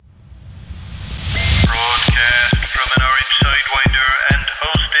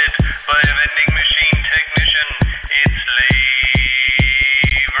by a vending machine technician. It's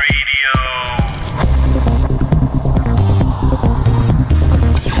Lave Radio.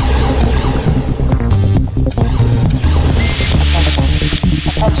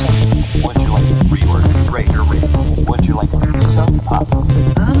 Attention. Would you like to reorder Raider Radio? Would you like pizza?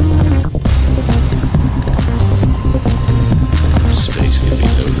 Space can be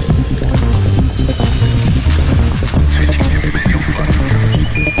loaded.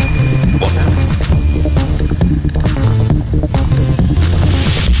 What now?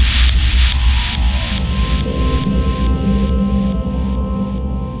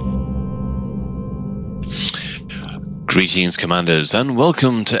 Greetings, Commanders, and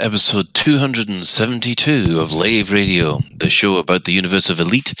welcome to episode 272 of Lave Radio, the show about the universe of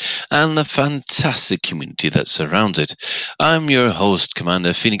Elite and the fantastic community that surrounds it. I'm your host,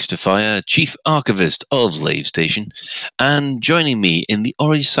 Commander Phoenix Defire, Chief Archivist of Lave Station, and joining me in the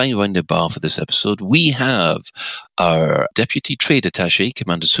Ori Sidewinder bar for this episode, we have our Deputy Trade Attaché,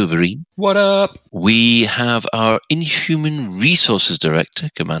 Commander Souverain. What up? We have our Inhuman Resources Director,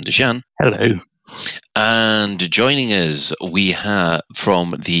 Commander Jean. Hello. And joining us, we have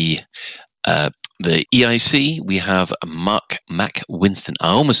from the EIC, we have Mark Mac Winston. I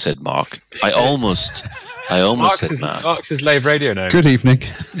almost said Mark. I almost said Mark. Mark's his Lave Radio now. Good evening.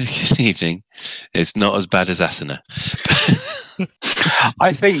 Good evening. It's not as bad as Asuna.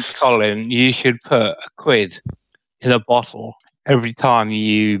 I think, Colin, you should put a quid in a bottle every time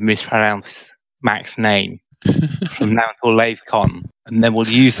you mispronounce Mac's name from now until LaveCon, and then we'll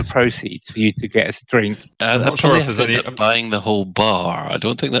use the proceeds for you to get us a drink. I'll probably have to end up buying the whole bar. I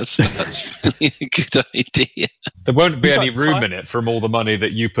don't think that's really a good idea. There won't be any room in it from all the money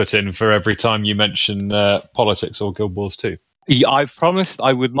that you put in for every time you mention politics or Guild Wars 2. I promised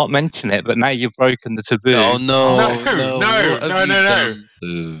I would not mention it, but now you've broken the taboo. Oh no!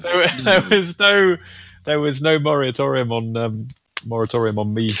 There was no moratorium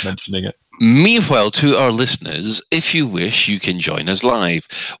on me mentioning it. Meanwhile, to our listeners, if you wish, you can join us live.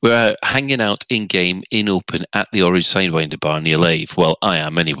 We're hanging out in-game, in open, at the Orange Sidewinder bar near Lave. Well, I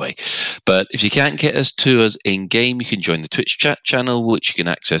am anyway. But if you can't get us to us in-game, you can join the Twitch chat channel, which you can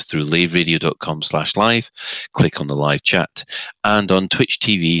access through laveradio.com/live. Click on the live chat. And on Twitch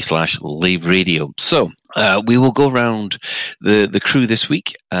TV/Lave Radio. So, we will go around the crew this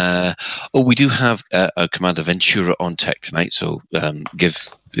week. We do have a Commander Ventura on tech tonight, so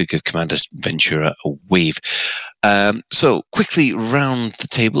give Commander Ventura a wave. So quickly round the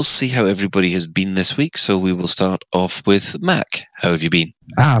table, see how everybody has been this week. So we will start off with Mac. How have you been?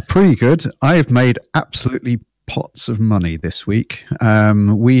 Pretty good. I've made absolutely pots of money this week.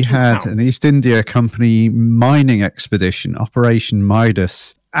 We had an East India Company mining expedition, Operation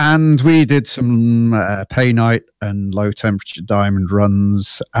Midas. And we did some pay night and low temperature diamond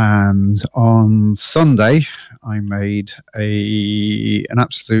runs. And on Sunday, I made an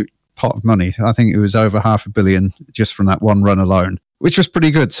absolute pot of money. I think it was over $500 million just from that one run alone, which was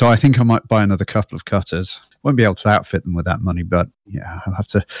pretty good. So I think I might buy another couple of cutters. Won't be able to outfit them with that money, but yeah,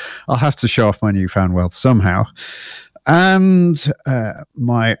 I'll have to show off my newfound wealth somehow. And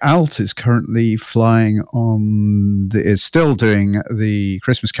my alt is currently flying is still doing the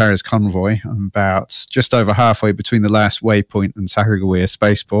Christmas Carriers Convoy. I'm about just over halfway between the last waypoint and Sacagawea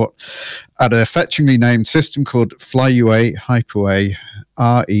Spaceport at a fetchingly named system called FlyUA Hyperway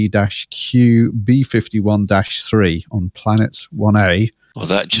RE-Q B51-3 on Planet 1A. Well,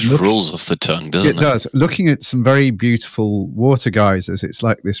 that just rolls off the tongue, doesn't it? It does. Looking at some very beautiful water geysers, it's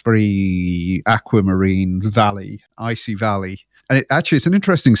like this very aquamarine valley, icy valley. And it's an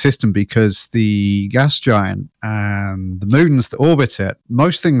interesting system because the gas giant and the moons that orbit it,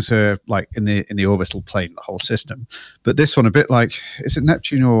 most things are like in the orbital plane, the whole system. But this one, a bit like, is it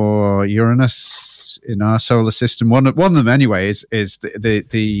Neptune or Uranus in our solar system? One of them anyway is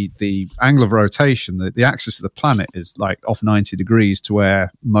the angle of rotation, the axis of the planet is like off 90 degrees to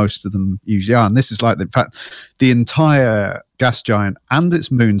where most of them usually are. And this is like, in fact, the entire gas giant and its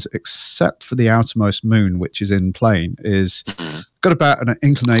moons, except for the outermost moon, which is in plane, is got about an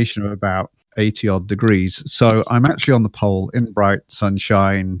inclination of about 80 odd degrees. So I'm actually on the pole in bright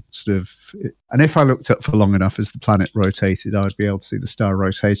sunshine, sort of. And if I looked up for long enough as the planet rotated, I would be able to see the star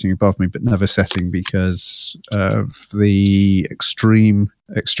rotating above me, but never setting because of the extreme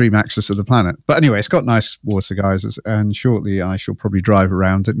axis of the planet. But anyway, it's got nice water geysers, and shortly I shall probably drive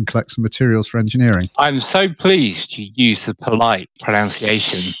around it and collect some materials for engineering. I'm so pleased you use the polite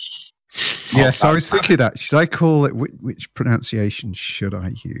pronunciation. Yes, I was thinking that. Should I call it? Which pronunciation should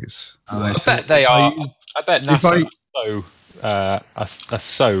I use? I bet they are. I bet NASA are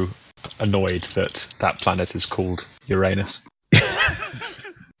so annoyed that planet is called Uranus.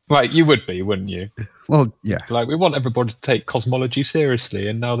 Like, you would be, wouldn't you? Well, yeah. Like, we want everybody to take cosmology seriously,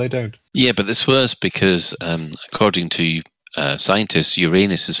 and now they don't. Yeah, but this was because, according to scientists,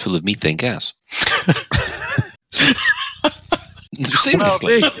 Uranus is full of methane gas.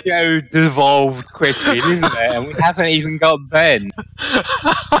 Seriously. Well, this show devolved quickly, didn't it? And we haven't even got Ben.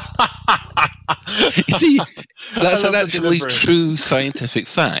 You see, that's I an love the actually delivery. true scientific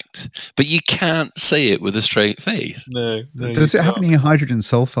fact, but you can't say it with a straight face. No. Does it have any hydrogen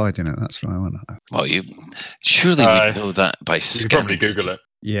sulfide in it? That's what I want to know. Well, you surely would know that by You can probably scanning. Google it.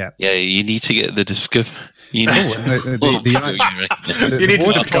 Yeah. Yeah, you need to get the discover. You need to. The You need to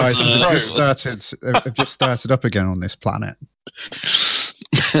water look guys on have just started up again on this planet.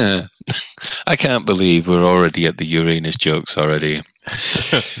 I can't believe we're already at the Uranus jokes already.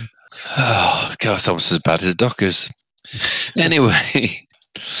 Oh, God, it's almost as bad as Dockers. Anyway,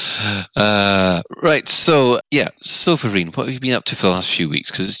 right. So, yeah, Sovereign, what have you been up to for the last few weeks?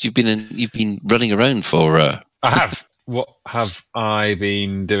 Because you've been running around for. I have. What have I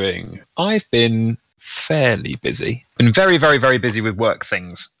been doing? I've been fairly busy. Been very, very, very busy with work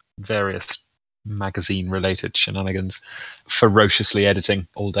things. Various magazine-related shenanigans. Ferociously editing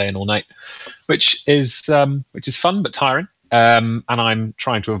all day and all night, which is fun but tiring. And I'm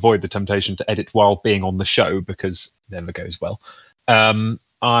trying to avoid the temptation to edit while being on the show because it never goes well.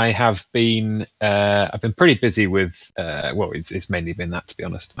 I have been I've been pretty busy with it's mainly been that, to be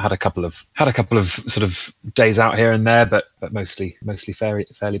honest. I had a couple of sort of days out here and there, but mostly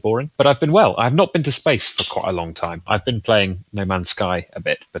fairly boring. But I've been well. I've not been to space for quite a long time. I've been playing No Man's Sky a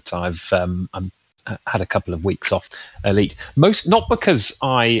bit, but I've had a couple of weeks off Elite. Not because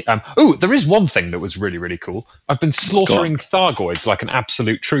I there is one thing that was really, really cool. I've been slaughtering Thargoids like an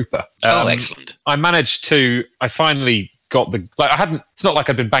absolute trooper. Excellent. I finally got it's not like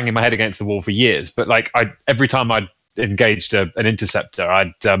I'd been banging my head against the wall for years, but every time I'd engaged an interceptor,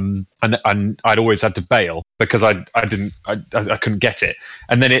 I'd always had to bail because I couldn't get it.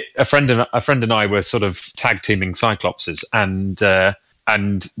 And then a friend and I were sort of tag teaming Cyclopses, and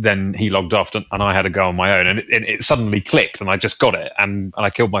then he logged off and I had to go on my own, and it suddenly clicked and I just got it and I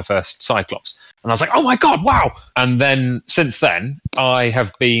killed my first Cyclops. And I was like, oh my God, wow. And then since then, I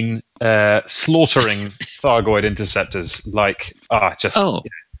have been slaughtering Thargoid interceptors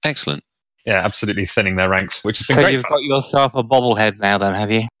Excellent. Yeah, absolutely thinning their ranks, which has been So great you've fun. got yourself a bobblehead now then,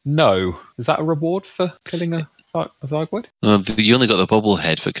 have you? No. Is that a reward for killing a Thargoid? You only got the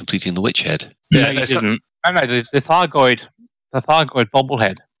bobblehead for completing the witch head. Yeah, no, you no, didn't. No, the Thargoid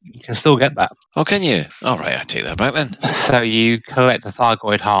bobblehead. You can still get that. Oh, can you? All right, I take that back then. So you collect the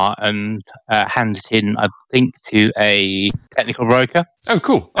Thargoid heart and hand it in, I think, to a technical broker. Oh,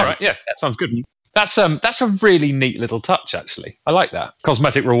 cool. All right, yeah, that sounds good. That's a really neat little touch, actually. I like that.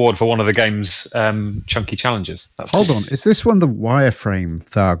 Cosmetic reward for one of the game's chunky challenges. That's Hold cool. on. Is this one the wireframe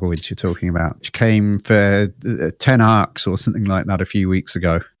Thargoids you're talking about, which came for 10 arcs or something like that a few weeks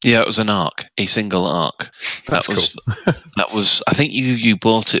ago? Yeah, it was an arc, a single arc. That's That was. I think you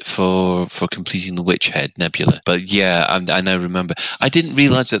bought it for completing the Witch Head Nebula. But yeah, I now remember. I didn't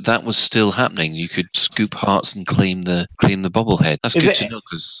realize that was still happening. You could scoop hearts and claim the bobblehead. That's Is good it- to know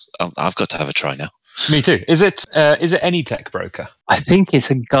because I've got to have a try now. Me too. Is it any tech broker? I think it's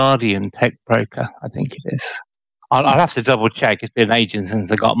a Guardian tech broker. I think it is. I'll have to double check. It's been ages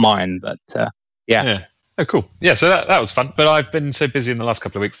since I got mine, but Yeah. Oh, cool. Yeah, so that was fun. But I've been so busy in the last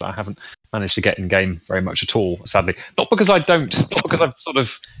couple of weeks that I haven't managed to get in game very much at all, sadly. Not because I'm sort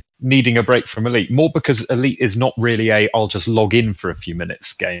of needing a break from Elite, more because Elite is not really I'll just log in for a few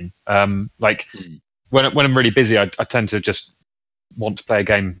minutes game. When I'm really busy, I tend to just want to play a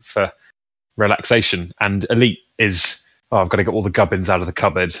game for relaxation, and Elite is I've got to get all the gubbins out of the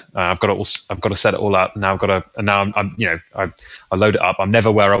cupboard. I've got to set it all up. Now I load it up. I'm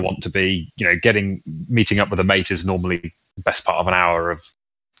never where I want to be. Meeting up with a mate is normally the best part of an hour of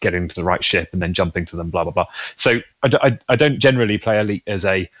getting to the right ship and then jumping to them. Blah blah blah. So I don't generally play Elite as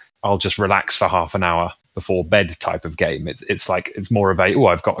I'll just relax for half an hour before bed type of game. It's more of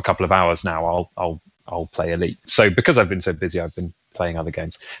I've got a couple of hours now. I'll play Elite. So because I've been so busy, I've been playing other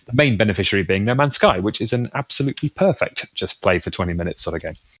games. The main beneficiary being No Man's Sky, which is an absolutely perfect just play for 20 minutes sort of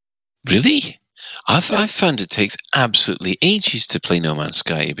game. Really? I've found it takes absolutely ages to play No Man's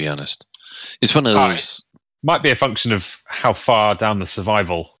Sky, to be honest. It's one of those... Might be a function of how far down the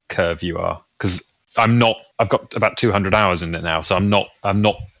survival curve you are, because I've got about 200 hours in it now, so I'm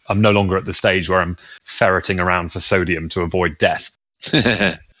no longer at the stage where I'm ferreting around for sodium to avoid death.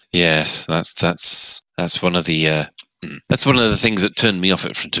 Yes, that's one of the That's one of the things that turned me off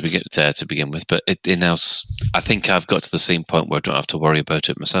it to begin with. But it now, I think I've got to the same point where I don't have to worry about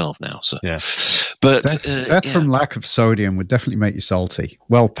it myself now. So, Yeah. But Death from lack of sodium would definitely make you salty.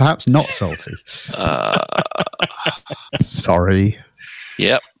 Well, perhaps not salty. Sorry.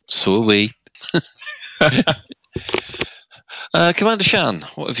 Yep, so are we. Commander Shan,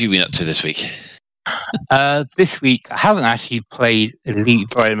 what have you been up to this week? This week, I haven't actually played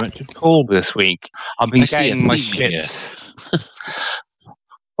Elite very much at all this week. I've been I see a getting my theme here. ships.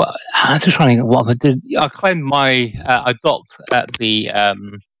 Well, I'm just trying to think what I did. I claimed I docked at the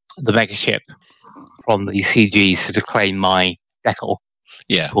mega ship from the CGs to claim my decal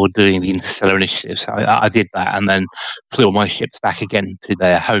Yeah. for doing the Interstellar Initiative. So I did that and then flew all my ships back again to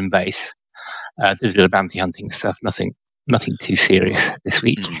their home base. Did a bit of bounty hunting stuff, nothing too serious this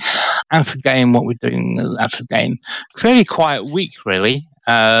week. And for game, what we're doing after game, fairly quiet week really.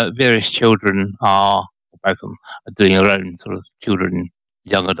 Various children both of them are doing their own sort of children,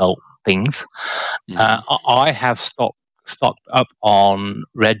 young adult things. I have stocked up on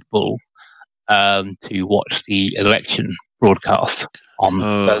Red Bull to watch the election broadcast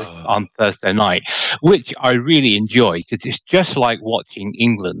on Thursday night, which I really enjoy because it's just like watching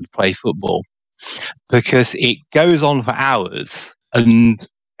England play football because it goes on for hours and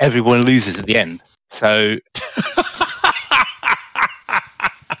everyone loses at the end. So,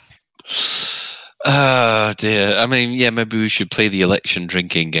 oh dear. I mean, yeah, maybe we should play the election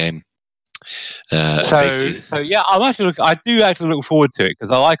drinking game. so yeah, I do actually look forward to it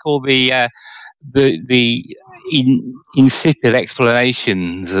because I like all the insipid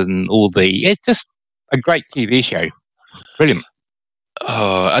explanations and all it's just a great TV show. Brilliant.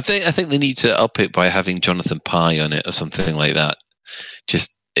 Oh, I think they need to up it by having Jonathan Pye on it or something like that.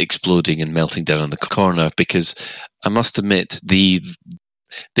 Just exploding and melting down on the corner, because I must admit they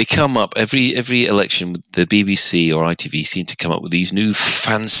come up every election. The BBC or ITV seem to come up with these new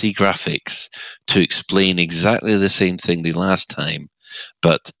fancy graphics to explain exactly the same thing the last time,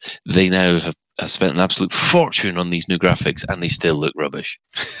 but they now have spent an absolute fortune on these new graphics and they still look rubbish.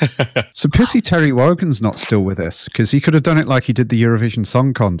 It's a pity Terry Wogan's not still with us, because he could have done it like he did the Eurovision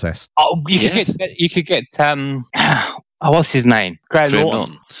Song Contest. Oh, you could get what's his name? Graham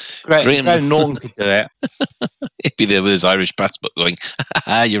Norton. Graham Norton could do it. He'd be there with his Irish passport going,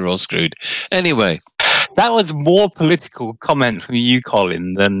 you're all screwed. Anyway. That was more political comment from you,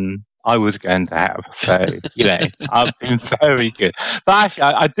 Colin, than I was going to have. So, I've been very good. But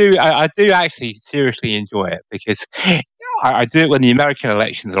actually, I do actually seriously enjoy it because I do it when the American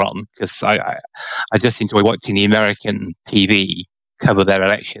elections are on, because I just enjoy watching the American TV cover their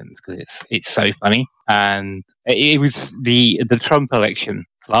elections because it's so funny. And it was the Trump election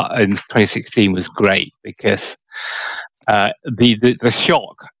in 2016 was great because the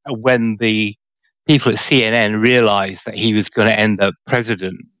shock when the people at CNN realized that he was going to end up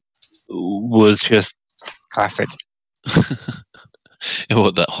president was just classic.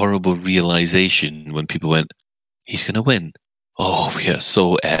 What, that horrible realization when people went, he's going to win. Oh, we are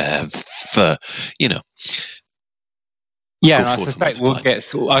so Yeah, and I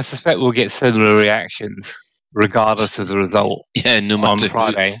suspect we'll get similar reactions regardless of the result. Yeah, no matter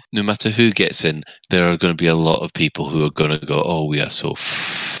who gets in, there are going to be a lot of people who are going to go, oh, we are so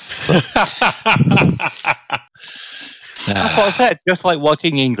That's what I said, just like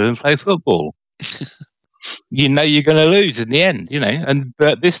watching England play football. You know you're going to lose in the end,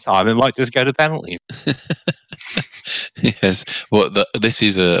 but this time it might just go to penalties. Yes. Well, this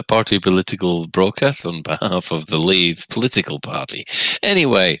is a party political broadcast on behalf of the Leave political party.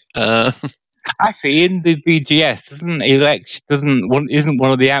 Anyway, actually, in the BGS, isn't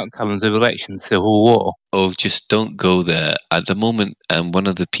one of the outcomes of election civil war? Oh, just don't go there at the moment. And one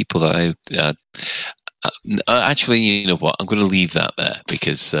of the people that actually, you know what? I'm going to leave that there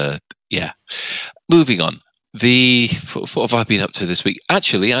because, Moving on. What have I been up to this week?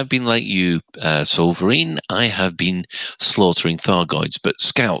 Actually, I've been like you, Solverine. I have been slaughtering Thargoids, but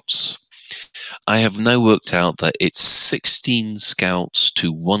scouts. I have now worked out that it's 16 scouts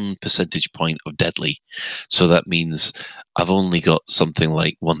to 1 percentage point of deadly. So that means I've only got something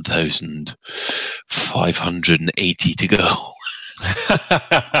like 1,580 to go.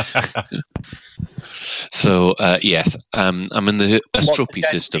 So, yes, I'm in the Astropy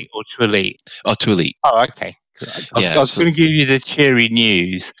system. Or to elite? Oh, to elite. Oh, okay. I was going to give you the cheery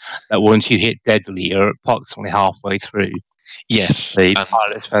news that once you hit deadly, you're approximately halfway through. Yes. The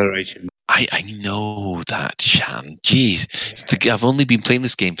Pilots Federation. I know that, Shan. Jeez. I've only been playing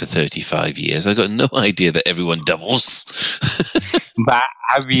this game for 35 years. I've got no idea that everyone doubles. But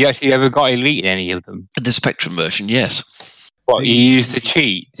have you actually ever got elite in any of them? The Spectrum version, yes. What, you used a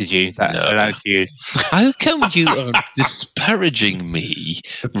cheat, did you? That No. allowed you. How come you are disparaging me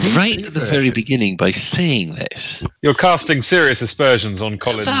right at the very beginning by saying this? You're casting serious aspersions on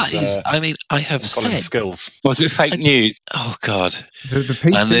Colin's, That is, I mean, I have Colin's said. skills. Was it fake news? Oh God! The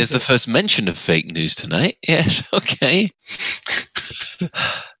PC And there's the first mention of fake news tonight. Yes, okay.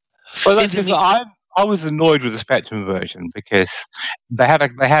 Well, In the because I was annoyed with the Spectrum version because they had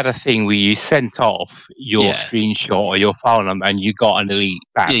a thing where you sent off your Yeah. screenshot or your file number and you got an elite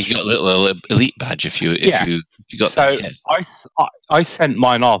badge. Yeah, you got a little elite badge if you got So that. Yes. I sent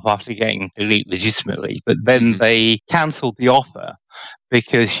mine off after getting elite legitimately, but then they cancelled the offer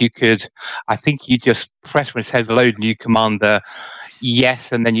because you could. I think you just pressed when it said load new commander,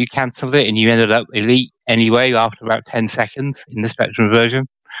 yes, and then you cancelled it and you ended up elite anyway after about 10 seconds in the Spectrum version.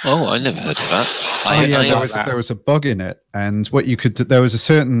 Oh, I never heard of that. There was a bug in it, and what you could do, there was a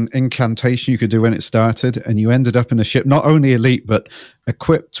certain incantation you could do when it started, and you ended up in a ship not only elite but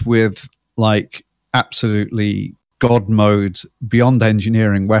equipped with like absolutely god mode, beyond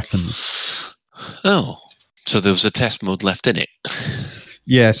engineering weapons. Oh, so there was a test mode left in it.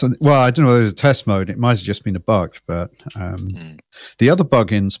 Yes, well, I don't know whether there's a test mode. It might have just been a bug, but the other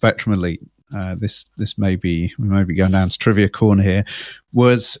bug in Spectrum Elite, this we may be going down to trivia corner here,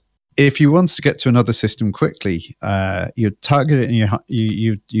 was if you wanted to get to another system quickly, you'd target it and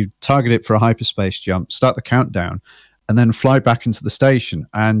you target it for a hyperspace jump, start the countdown, and then fly back into the station,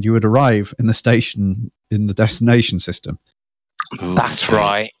 and you would arrive in the station in the destination system. Ooh, That's okay.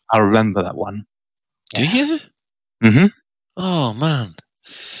 right. I remember that one. Do you? Mm-hmm. Oh man.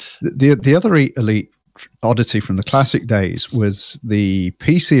 The other elite oddity from the classic days was the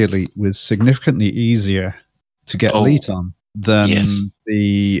PC elite was significantly easier to get elite on than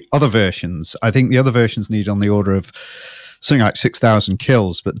the other versions. I think the other versions need on the order of something like 6,000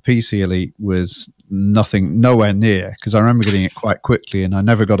 kills, but the PC elite was nowhere near, because I remember getting it quite quickly, and I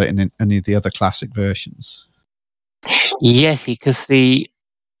never got it in any of the other classic versions. Yes, because it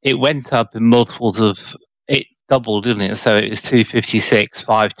went up in multiples of it doubled, didn't it? So it was 256,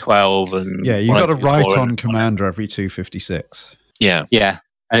 512, and Yeah, you got a 184, right on and- commander every 256. Yeah. Yeah,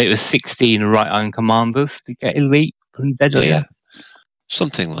 and it was 16 right on commanders to get elite from Deadly. Yeah.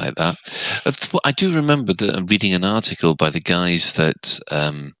 Something like that. I do remember reading an article by the guys that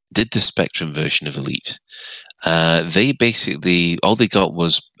did the Spectrum version of Elite. They basically, all they got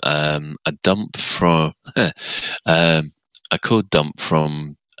was a dump from a code dump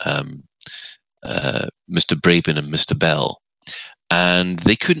from Mr. Braben and Mr. Bell, and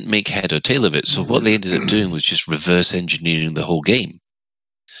they couldn't make head or tail of it. So what they ended up doing was just reverse engineering the whole game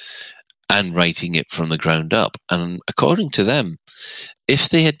and writing it from the ground up. And according to them, if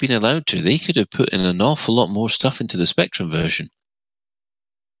they had been allowed to, they could have put in an awful lot more stuff into the Spectrum version,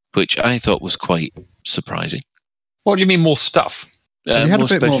 which I thought was quite surprising. What do you mean more stuff? You had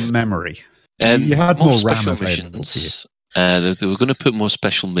a bit more memory. You had more RAM special available to you. missions. They were going to put more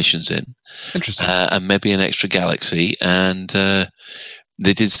special missions in, Interesting. and maybe an extra galaxy. And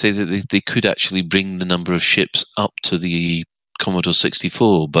they did say that they could actually bring the number of ships up to the Commodore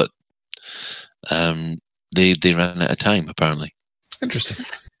 64, but they ran out of time, apparently. Interesting.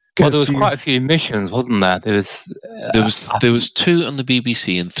 Well, there was quite a few missions, wasn't there? There was 2 on the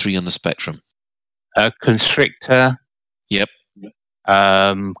BBC and 3 on the Spectrum. Constrictor. Yep.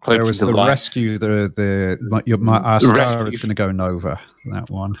 There was the rescue. Our star is going to go Nova. That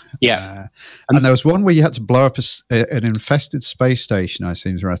one. Yeah. And there was one where you had to blow up an infested space station. I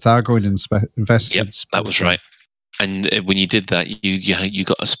seem to remember. Thargoid infested. Yep, that was right. And when you did that, you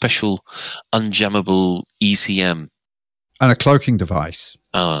got a special unjammable ECM and a cloaking device.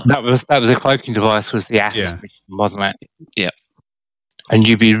 That was a cloaking device. Was the mission, wasn't it? Yeah. And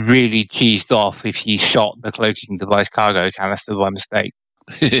you'd be really cheesed off if you shot the cloaking device cargo canister by mistake.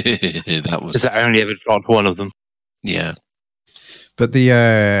 That was. Because I only ever dropped one of them. Yeah. But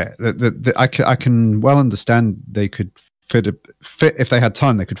I can well understand they could fit if they had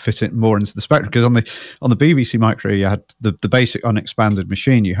time. They could fit it more into the Spectrum, because on the BBC Micro you had the basic unexpanded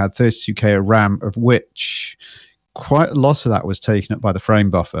machine. You had 32K of RAM, of which quite a lot of that was taken up by the frame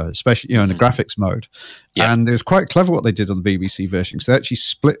buffer, especially in the graphics mode. Yeah. And it was quite clever what they did on the BBC version, because they actually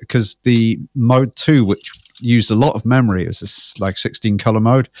split, because the mode 2, which used a lot of memory, it was this like 16 color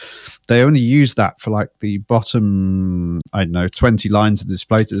mode, they only used that for like the bottom 20 lines of the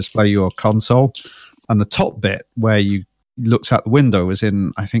display to display your console, and the top bit where you looked out the window was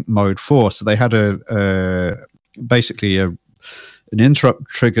in, I think, mode 4. So they had basically an interrupt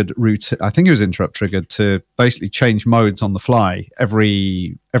triggered route. I think it was interrupt triggered to basically change modes on the fly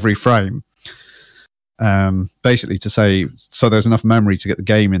every frame. basically to say so there's enough memory to get the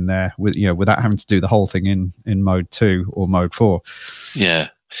game in there without having to do the whole thing in mode 2 or mode 4. Yeah.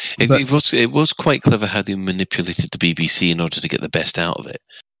 It was quite clever how they manipulated the BBC in order to get the best out of it.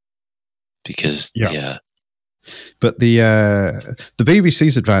 Because but the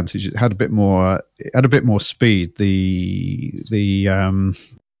BBC's advantage, it had a bit more speed. The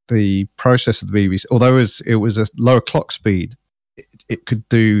process of the BBC, although it was a lower clock speed, it could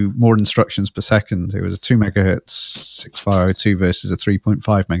do more instructions per second. It was a 2 megahertz 6502 versus a 3.5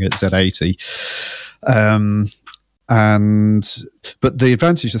 megahertz Z80. But the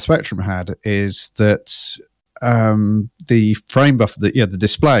advantage the Spectrum had is that the frame buffer,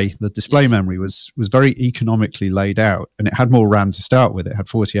 the display memory was very economically laid out, and it had more RAM to start with. It had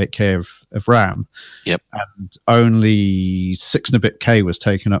 48K of RAM. Yep. And only 6-bit was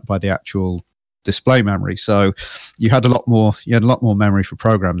taken up by the actual display memory. So you had a lot more memory for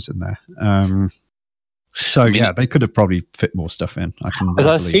programs in there. They could have probably fit more stuff in.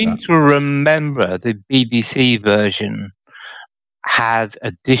 I seem to remember the BBC version had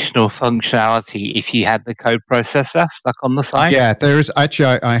additional functionality if you had the code processor stuck on the side. Yeah, there is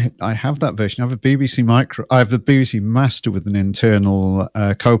actually. I have that version. I have a BBC Micro. I have the BBC Master with an internal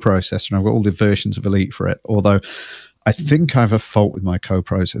coprocessor, and I've got all the versions of Elite for it. Although I think I have a fault with my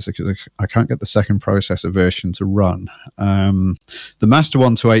coprocessor because I can't get the second processor version to run. The Master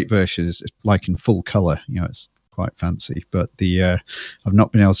 128 version is like in full color. It's quite fancy, but I've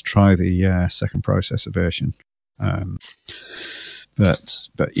not been able to try the second processor version. But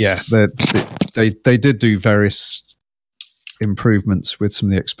yeah, they did do various improvements with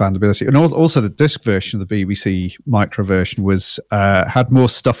some of the expandability, and also the disc version of the BBC Micro version was had more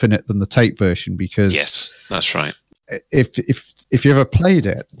stuff in it than the tape version, because yes, that's right. If you ever played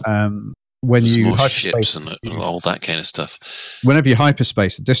it, when There's you more ships and all that kind of stuff. Whenever you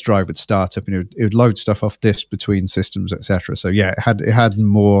hyperspace, the disk drive would start up and it would load stuff off disk between systems, etc. So yeah, it had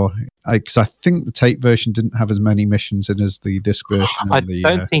more. Because I think the tape version didn't have as many missions in as the disc version. I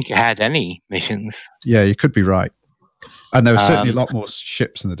don't think it had any missions. Yeah, you could be right. And there was certainly a lot more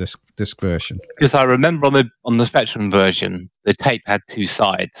ships in the disc version. Because I remember on the Spectrum version, the tape had 2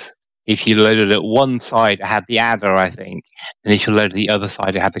 sides. If you loaded it one side, it had the adder, I think, and if you loaded the other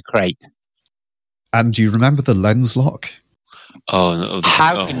side, it had the crate. And do you remember the lens lock? Oh, no,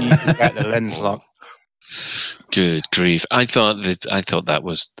 how can you forget the lens lock? Good grief! I thought that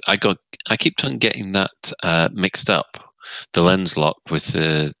was I keep on getting that mixed up. The lens lock with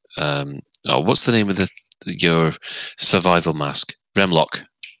the what's the name of your survival mask? Remlock.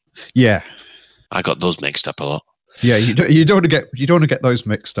 Yeah, I got those mixed up a lot. Yeah, you don't want to get those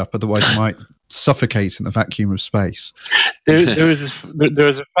mixed up, otherwise you might suffocate in the vacuum of space. There was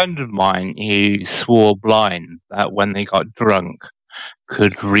a friend of mine who swore blind that when they got drunk,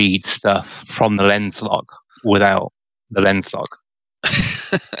 could read stuff from the lens lock without the lens lock.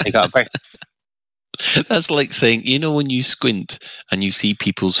 They got a break. That's like saying, when you squint and you see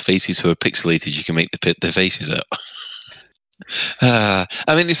people's faces who are pixelated, you can make the faces out. I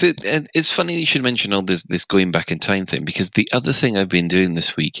mean, it's funny you should mention all this going back in time thing, because the other thing I've been doing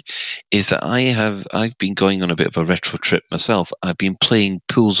this week is that I've been going on a bit of a retro trip myself. I've been playing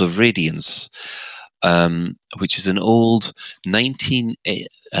Pools of Radiance, which is an old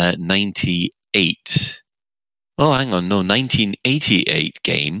 1998. Oh, hang on, no, 1988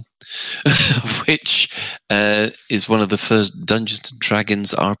 game, which is one of the first Dungeons and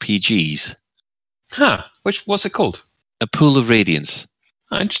Dragons RPGs. Huh? What's it called? A Pool of Radiance.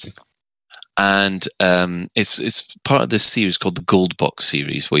 Oh, interesting. And it's part of this series called the Gold Box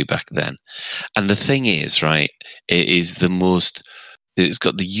series way back then. And the thing is, right, it's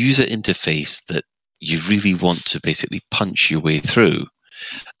got the user interface that you really want to basically punch your way through.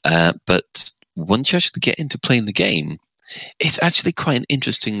 But once you actually get into playing the game, it's actually quite an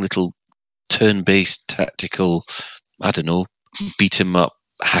interesting little turn-based tactical, I don't know, beat 'em up,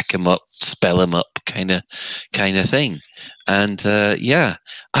 hack 'em up, spell 'em up kind of thing. And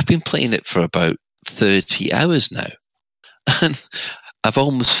I've been playing it for about 30 hours now, and I've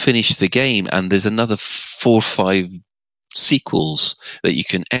almost finished the game, and there's another 4 or 5 sequels that you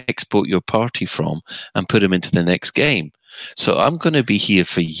can export your party from and put them into the next game. So I'm going to be here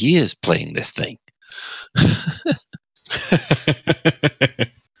for years playing this thing.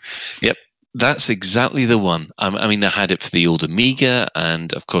 Yep. That's exactly the one. I mean, I had it for the old Amiga,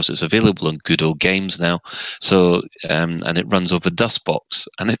 and of course, it's available on Good Old Games now. So, and it runs over DOSBox,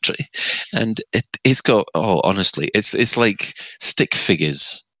 and it's got. Oh, honestly, it's like stick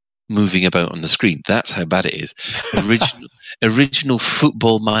figures moving about on the screen. That's how bad it is. Original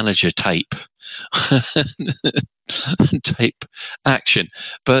Football Manager type action,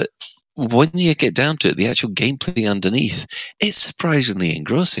 but when you get down to it, the actual gameplay underneath, it's surprisingly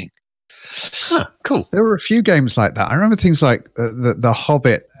engrossing. Huh, cool. There were a few games like that. I remember things like the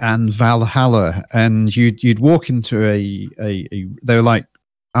Hobbit and Valhalla, and you'd walk into a they were like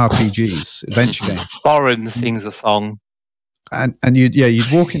RPGs, adventure games, Thorin sings a song. and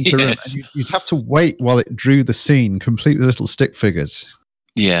you'd walk into a room Yes. and you'd have to wait while it drew the scene, complete with little stick figures.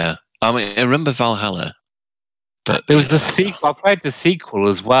 Yeah. I mean, I remember Valhalla, but There was the sequel. I played the sequel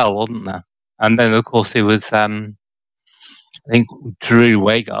as well, wasn't there? And then, of course, it was. I think Drew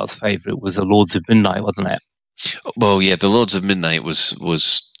Wagar's favourite was the Lords of Midnight, wasn't it? Well, yeah, the Lords of Midnight was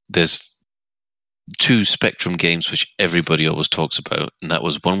there's two Spectrum games which everybody always talks about, and that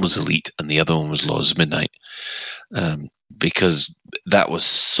was one was Elite and the other one was Lords of Midnight, because that was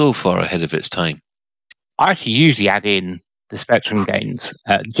so far ahead of its time. I actually usually add in the Spectrum games,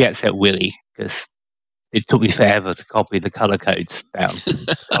 Jet Set Willy, because it took me forever to copy the colour codes down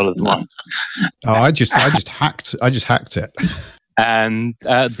to colours one. Oh, I just hacked it. And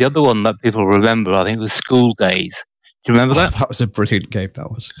the other one that people remember, I think, was School Days. Do you remember that? That was a brilliant game.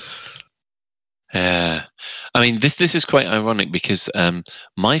 That was. I mean, this is quite ironic because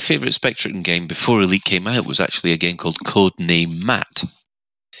my favourite Spectrum game before Elite came out was actually a game called Codename Matt.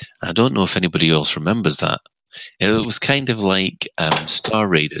 I don't know if anybody else remembers that. It was kind of like Star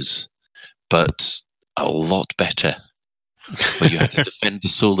Raiders, but a lot better. Where you had to defend the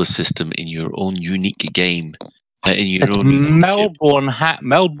solar system in your own unique game. In your own unique ship.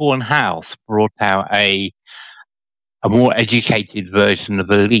 Melbourne House brought out a more educated version of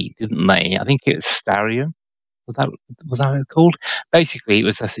Elite, didn't they? I think it was Starion. Was that what it was called? Basically,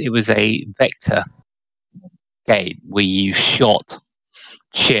 it was a vector game where you shot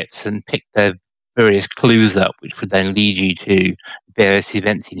ships and picked their various clues up, which would then lead you to various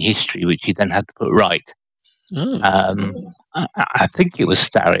events in history, which you then had to put right. Oh. I think it was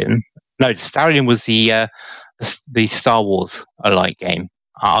Starion. No, Starion was the Star Wars alike game.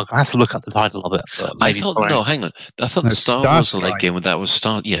 I'll have to look up the title of it. But I maybe thought, no, hang on. I thought No, the Star Star Wars like Strike. game, that was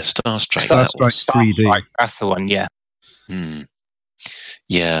Star Strike. Star that Strike was. 3D. That's the one, yeah. Hmm.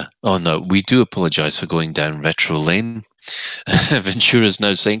 Yeah. Oh no, we do apologise for going down retro lane. Ventura's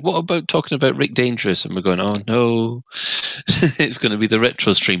now saying, "What about talking about Rick Dangerous?" And we're going, "Oh no, it's going to be the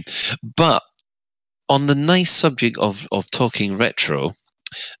retro stream." But on the nice subject of talking retro,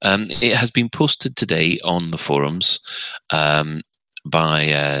 it has been posted today on the forums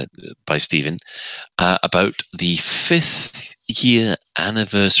by Stephen about the 5th year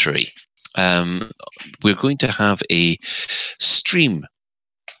anniversary. We're going to have a stream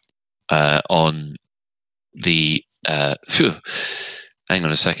on the. Hang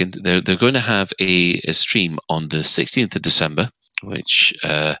on a second. They're going to have a stream on the 16th of December, which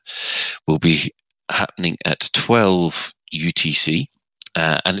will be happening at 12 UTC.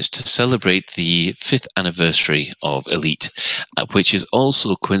 And it's to celebrate the 5th anniversary of Elite, which is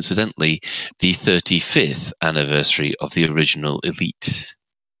also coincidentally the 35th anniversary of the original Elite,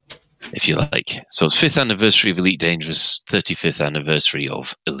 if you like. So it's 5th anniversary of Elite Dangerous, 35th anniversary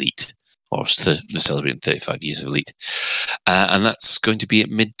of Elite, or we're celebrating 35 years of Elite. And that's going to be at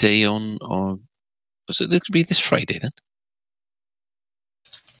midday or was it going to be this Friday then?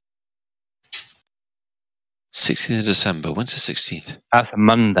 16th of December. When's the 16th? That's a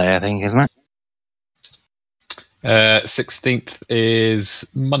Monday, I think, isn't it? 16th is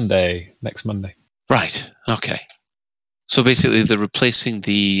Monday, next Monday. Right. Okay. So basically, they're replacing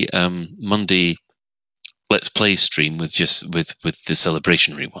the Monday Let's Play stream with with the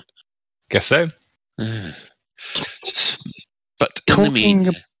celebrationary one. Guess so. But in the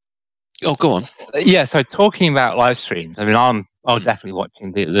meantime, go on. Yeah, so talking about live streams, I mean, I'm definitely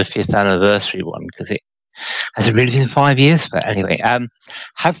watching the 5th anniversary one because it hasn't really been 5 years. But anyway,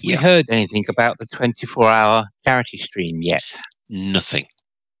 have you heard anything about the 24-hour charity stream yet? Nothing.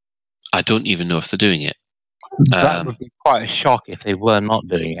 I don't even know if they're doing it. That would be quite a shock if they were not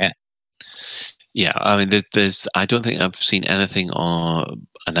doing it. Yeah, I mean, there's. I don't think I've seen anything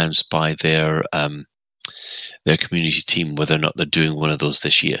announced by their community team whether or not they're doing one of those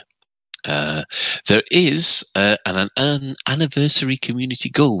this year. There is an anniversary community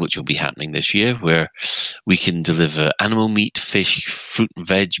goal which will be happening this year, where we can deliver animal meat, fish, fruit and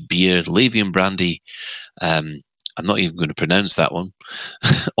veg, beer, Lavian brandy. I'm not even going to pronounce that one,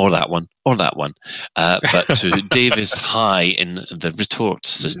 or that one, or that one, but to Davis High in the retort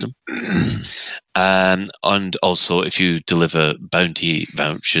system. And also, if you deliver bounty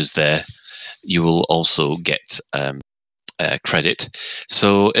vouchers there, you will also get credit.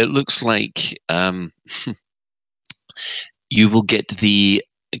 So it looks like you will get the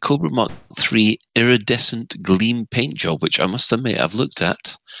Cobra Mark 3 iridescent gleam paint job, which I must admit I've looked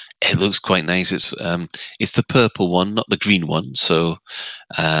at. It looks quite nice. It's the purple one, not the green one. So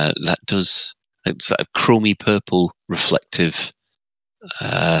it's a chromy purple reflective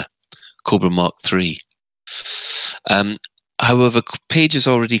Cobra Mark 3. However, Page has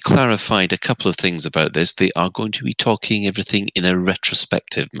already clarified a couple of things about this. They are going to be talking everything in a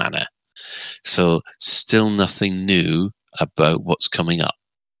retrospective manner. So still nothing new about what's coming up.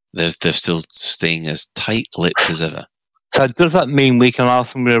 They're still staying as tight-lipped as ever. So does that mean we can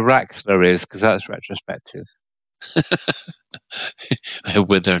ask them where Raxler is? Because that's retrospective.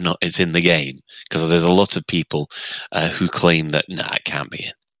 Whether or not it's in the game. Because there's a lot of people who claim that, it can't be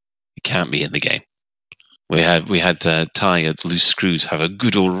in. It can't be in the game. We had Ty at Loose Screws have a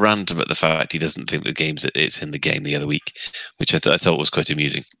good old rant about the fact he doesn't think it's in the game the other week, which I thought was quite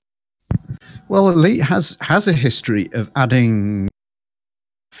amusing. Well, Elite has a history of adding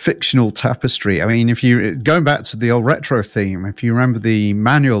fictional tapestry. I mean, if you going back to the old retro theme, if you remember the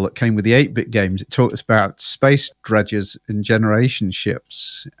manual that came with the 8-bit games, it talks about space dredgers and generation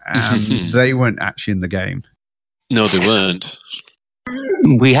ships, and they weren't actually in the game. No, they weren't.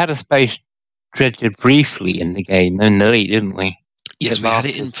 We had a space dredger briefly in the game, didn't we? Yes, we had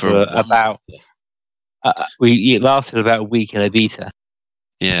it in for about. It lasted about a week in a beta.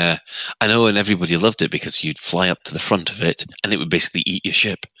 Yeah, I know, and everybody loved it because you'd fly up to the front of it, and it would basically eat your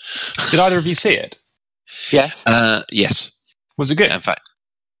ship. Did either of you see it? Yes. Yes. Was it good? Yeah, in fact,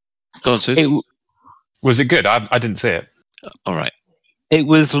 go on, Sue. Was it good? I didn't see it. All right. It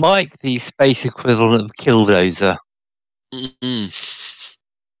was like the space equivalent of Killdozer.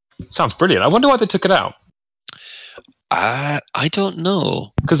 Sounds brilliant. I wonder why they took it out. I don't know,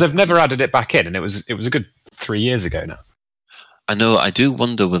 because they've never added it back in, and it was a good 3 years ago now. I know. I do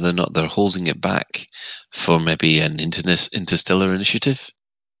wonder whether or not they're holding it back for maybe an interstellar initiative.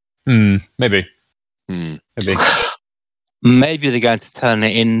 Maybe. Maybe. Maybe they're going to turn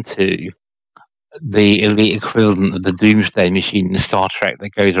it into the Elite equivalent of the Doomsday machine in Star Trek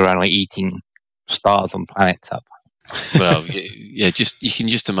that goes around like eating stars on planets up. Well, yeah. You can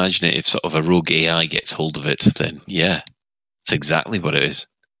just imagine it. If sort of a rogue AI gets hold of it, then it's exactly what it is.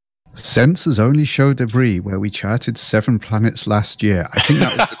 Sensors only show debris where we charted 7 planets last year. I think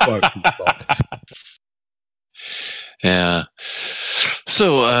that was the quote from the book. Yeah.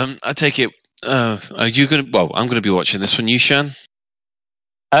 So I take it. Are you going to? Well, I'm going to be watching this one. You, Shan?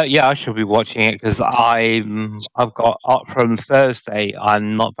 Yeah, I should be watching it because I've got from Thursday.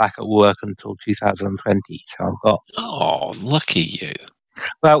 I'm not back at work until 2020, so I've got. Oh, lucky you.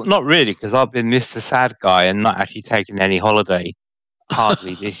 Well, not really, because I've been Mr. Sad Guy and not actually taken any holiday.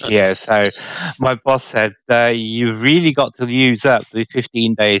 Hardly this year. So my boss said, you've really got to use up the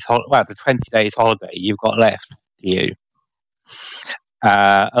 15 days, the 20 days holiday you've got left to you.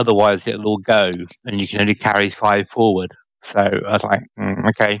 Otherwise, it'll all go and you can only carry 5 forward. So I was like,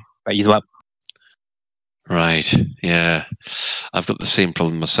 okay, but use them up. Right. Yeah. I've got the same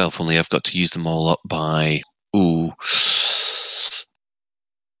problem myself, only I've got to use them all up by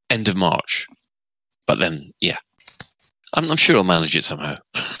end of March. But then, yeah. I'm sure I'll manage it somehow.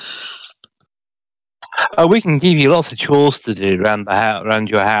 We can give you lots of chores to do around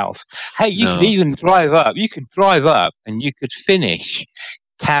your house. Hey, you could even drive up. You could drive up and you could finish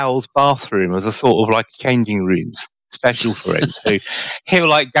Cal's bathroom as a sort of like changing rooms, special for him. So he'll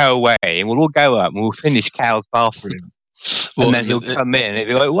like go away and we'll all go up and we'll finish Cal's bathroom. And then he'll come in and he'll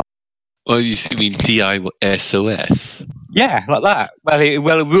be like, what? Well, you mean DIY SOS? Yeah, like that. Well, it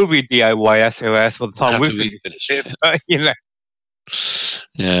will be DIY SOS by the time we've finished it. But,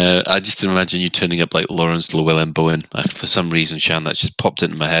 Yeah, I just imagine you turning up like Lawrence Llewellyn-Bowen. For some reason, Shan, that's just popped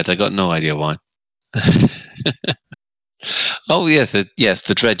into my head. I got no idea why. Oh, yes,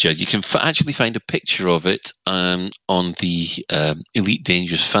 the Dredger. You can actually find a picture of it on the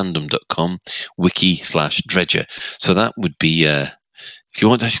EliteDangerousFandom.com wiki/Dredger. So that would be... if you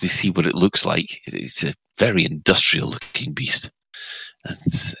want to actually see what it looks like, it's a very industrial-looking beast.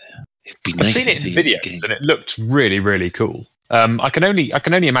 It'd be nice to see it in videos, and it looked really, really cool. I can only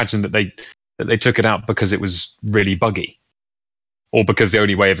imagine that they took it out because it was really buggy, or because the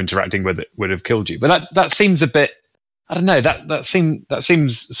only way of interacting with it would have killed you. But that seems a bit. I don't know. That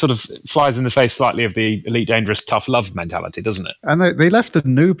seems sort of flies in the face slightly of the Elite Dangerous tough love mentality, doesn't it? And they left the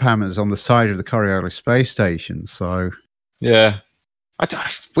noob hammers on the side of the Coriolis space station. So yeah.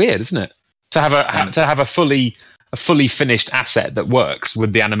 Weird, isn't it? To have a fully finished asset that works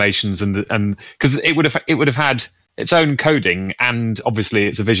with the animations and because it would have had its own coding, and obviously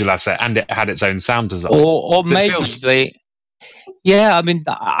it's a visual asset, and it had its own sound design. Or so maybe I mean,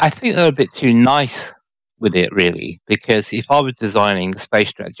 I think they're a bit too nice with it, really, because if I was designing the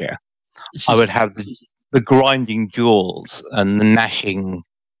Space Dredger, I would have the grinding jaws and the gnashing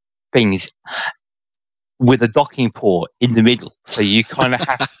things with a docking port in the middle. So you kind of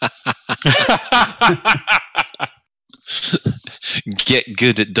have Get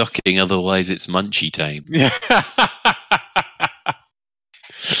good at docking, otherwise it's Munchie time. Yeah.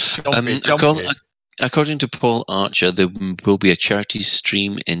 According to Paul Archer, there will be a charity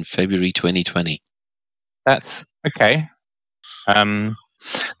stream in February 2020. That's okay.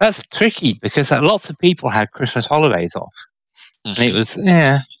 That's tricky because lots of people had Christmas holidays off, and it was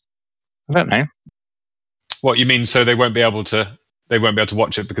I don't know. What you mean? So they won't be able to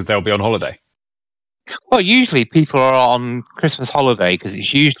watch it because they'll be on holiday. Well, usually people are on Christmas holiday because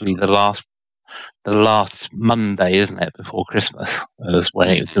it's usually the last Monday, isn't it, before Christmas? Is when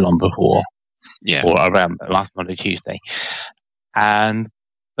it was on before, Yeah. or around the last Monday, Tuesday,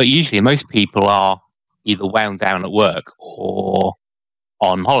 but usually most people are either wound down at work or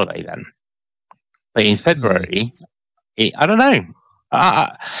on holiday then. But in February, I don't know.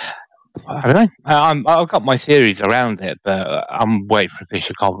 I don't know. I've got my theories around it, but I'm waiting for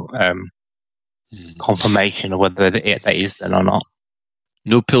official confirmation of whether that is then or not.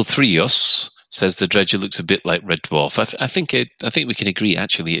 No Pilthrios says the Dredger looks a bit like Red Dwarf. I think we can agree.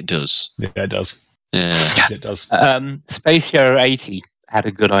 Actually, it does. Yeah, it does. Yeah, It does. Space Hero 80 had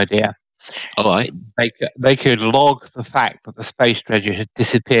a good idea. all right. They could log the fact that the Space Dredger had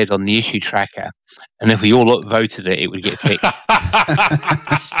disappeared on the issue tracker, and if we all voted it, it would get fixed.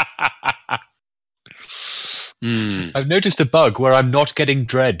 I've noticed a bug where I'm not getting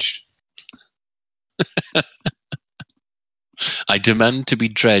dredged. I demand to be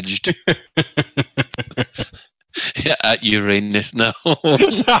dredged at Uranus now.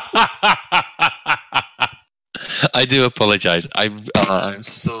 I do apologise. I'm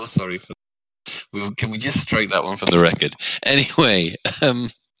so sorry for that. Can we just strike that one from the record? Anyway,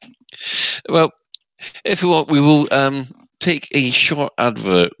 well, if you want, we will take a short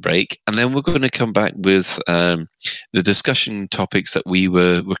advert break, and then we're going to come back with the discussion topics that we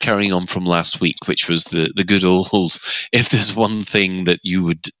were carrying on from last week, which was the good old, if there's one thing that you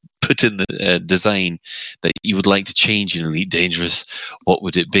would put in the design that you would like to change in Elite Dangerous, what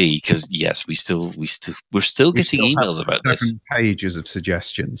would it be? Because yes, we're still getting emails about this. 7 pages of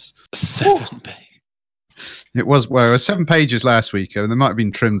suggestions. 7 pages. It was 7 pages last week, and they might have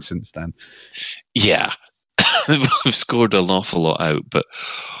been trimmed since then. Yeah. We've scored an awful lot out, but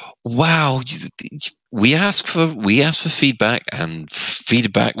wow, we asked for feedback, and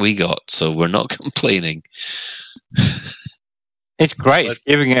feedback we got, so we're not complaining. It's great.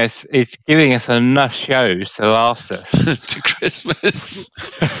 It's giving us enough shows to last us to Christmas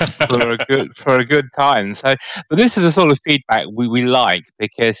for a good time. So, but this is the sort of feedback we like,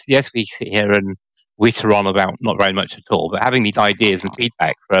 because yes, we sit here and witter on about not very much at all, but having these ideas and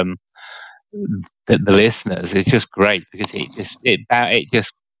feedback from the listeners is just great, because it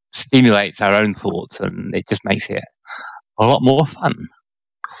just stimulates our own thoughts, and it just makes it a lot more fun.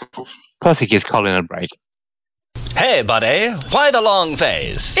 Plus, it gives Colin a break. Hey, buddy, why the long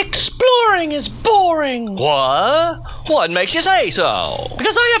face? Exploring is boring. What? What makes you say so?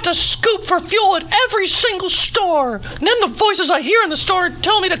 Because I have to scoop for fuel at every single store. And then the voices I hear in the store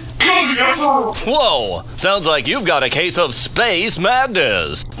tell me to... Whoa, sounds like you've got a case of space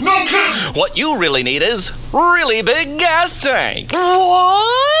madness. What you really need is really big gas tank.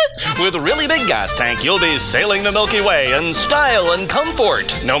 What? With really big gas tank, you'll be sailing the Milky Way in style and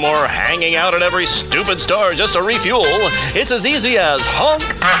comfort. No more hanging out at every stupid store just to refuel. It's as easy as honk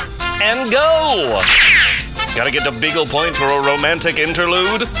and go. Gotta get to Beagle Point for a romantic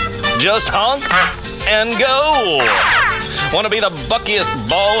interlude? Just honk and go. Want to be the buckiest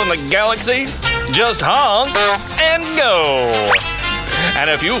ball in the galaxy? Just honk and go. And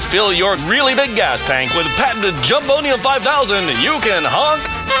if you fill your really big gas tank with patented Jumbonium 5000, you can honk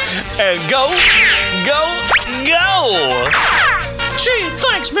and go, go, go. Gee,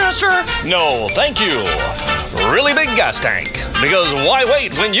 thanks, mister. No, thank you. Really big gas tank. Because why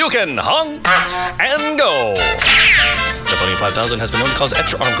wait when you can honk and go? Jumbonium 5000 has been known to cause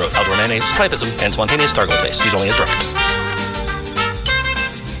extra arm growth, outdoor mayonnaise, priapism, and spontaneous star growth phase. Use only as directed.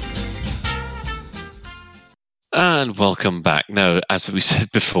 And welcome back. Now, as we said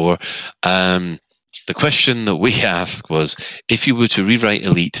before, the question that we asked was, if you were to rewrite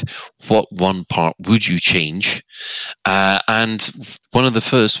Elite, what one part would you change? And one of the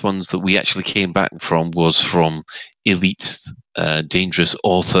first ones that we actually came back from was from Elite Dangerous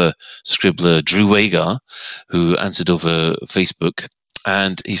author, scribbler Drew Wagar, who answered over Facebook.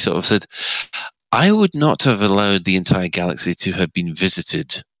 And he sort of said, I would not have allowed the entire galaxy to have been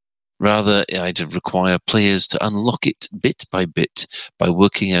visited Rather, I'd require players to unlock it bit by bit by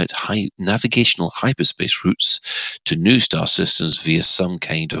working out navigational hyperspace routes to new star systems via some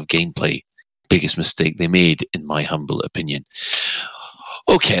kind of gameplay. Biggest mistake they made, in my humble opinion.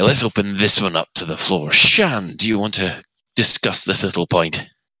 Okay, let's open this one up to the floor. Shan, do you want to discuss this little point?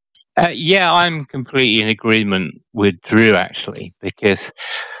 Yeah, I'm completely in agreement with Drew, actually, because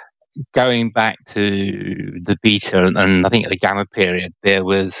going back to the beta and I think the gamma period, there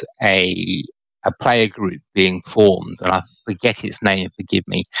was a player group being formed, and I forget its name, forgive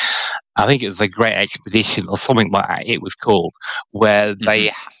me. I think it was the Great Expedition or something like that it was called, where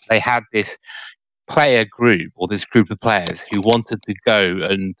they had this player group, or this group of players who wanted to go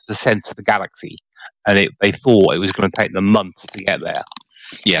and to the center of the galaxy, and they thought it was going to take them months to get there.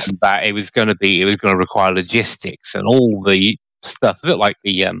 Yeah, and that it was going to require logistics and all the stuff, a bit like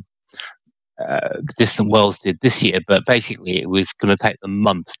the Distant Worlds did this year, but basically it was going to take them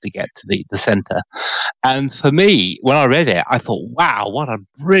months to get to the center. And for me, when I read it, I thought, wow, what a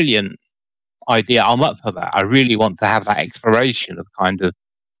brilliant idea. I'm up for that. I really want to have that exploration of kind of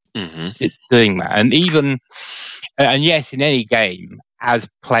doing that. And yes, in any game, as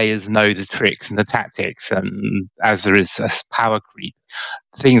players know the tricks and the tactics, and as there is a power creep,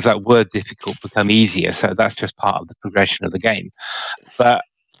 things that were difficult become easier. So that's just part of the progression of the game. But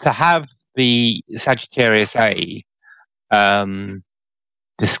to have the Sagittarius A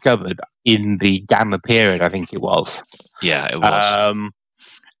discovered in the gamma period, I think it was. Yeah, it was.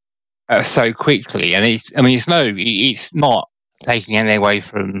 So quickly, and it's not taking any away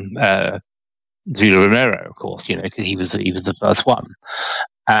from Julio Romero, of course, because he was the first one,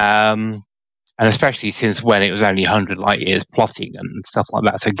 and especially since when it was only 100 light years plotting and stuff like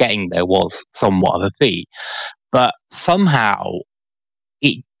that. So getting there was somewhat of a feat, but somehow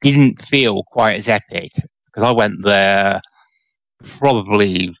it didn't feel quite as epic, because I went there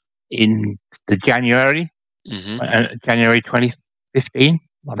probably in the January 2015.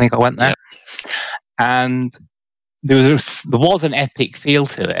 I think I went there, and there was an epic feel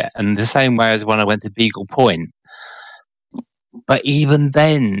to it, and the same way as when I went to Beagle Point. But even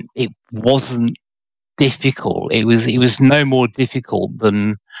then, it wasn't difficult. It was no more difficult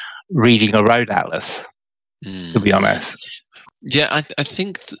than reading a road atlas, to be honest. Yeah, I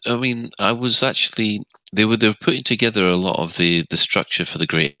think. I was actually they were putting together a lot of the structure for the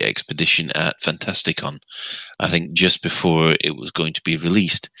Great Expedition at Fantasticon. I think just before it was going to be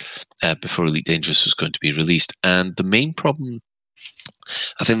released, before Elite Dangerous was going to be released, and the main problem,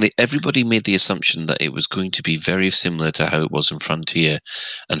 I think that everybody made the assumption that it was going to be very similar to how it was in Frontier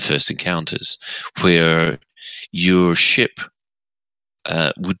and First Encounters, where your ship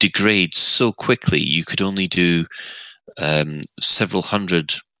would degrade so quickly you could only do several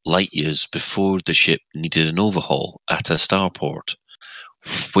hundred light years before the ship needed an overhaul at a starport,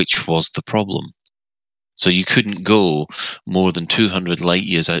 which was the problem. So you couldn't go more than 200 light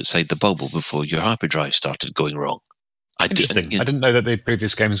years outside the bubble before your hyperdrive started going wrong. Interesting. I didn't know that the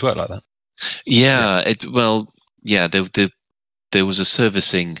previous games worked like that. Yeah, there was a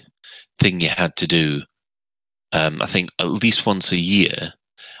servicing thing you had to do. I think at least once a year.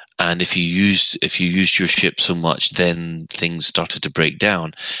 And if you used your ship so much, then things started to break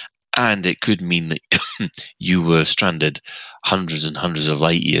down, and it could mean that you were stranded hundreds and hundreds of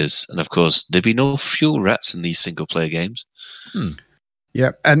light years. And of course, there'd be no fuel rats in these single player games.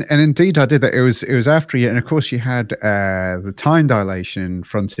 Yeah, and indeed I did that. It was after a year, and of course you had the time dilation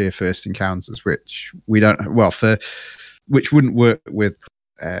Frontier First Encounters, which which wouldn't work with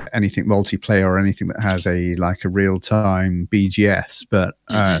anything multiplayer or anything that has a real-time BGS, but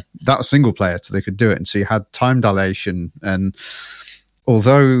that was single player, so they could do it. And so you had time dilation, and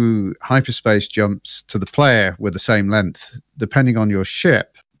although hyperspace jumps to the player were the same length, depending on your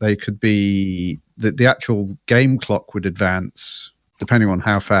ship, they could be the actual game clock would advance depending on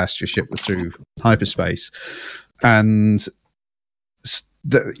how fast your ship was through hyperspace. And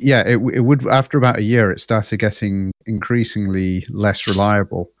it would, after about a year, it started getting increasingly less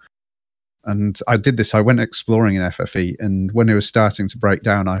reliable. And I did this. I went exploring in FFE, and when it was starting to break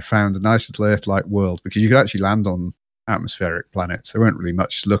down, I found a nice little Earth-like world, because you could actually land on atmospheric planets. There weren't really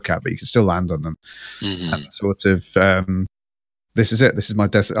much to look at, but you could still land on them. And sort of, this is it. This is my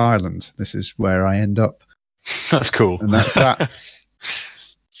desert island. This is where I end up. That's cool. And that's that.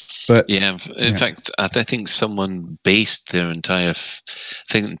 But in fact, I think someone based their entire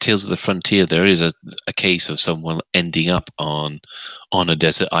thing in Tales of the Frontier. There is a case of someone ending up on a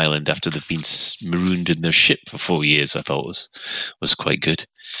desert island after they've been marooned in their ship for 4 years. I thought was quite good.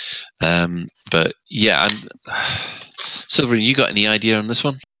 But yeah, Silverine, you got any idea on this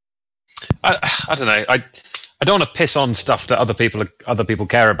one? I don't know. I don't want to piss on stuff that other people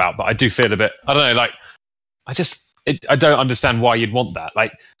care about, but I do feel a bit. I don't know. Like, I don't understand why you'd want that.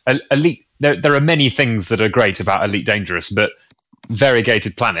 Like, Elite. There are many things that are great about Elite Dangerous, but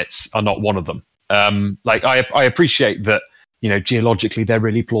variegated planets are not one of them. Like, I appreciate that. Geologically they're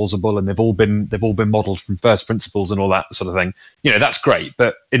really plausible, and they've all been modelled from first principles and all that sort of thing. That's great,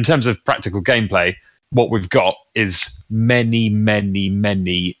 but in terms of practical gameplay, what we've got is many,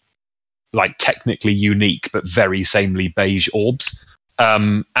 like technically unique but very samely beige orbs,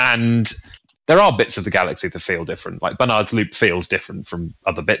 and there are bits of the galaxy that feel different. Like Barnard's Loop feels different from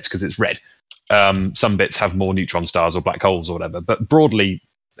other bits because it's red. Some bits have more neutron stars or black holes or whatever, but broadly,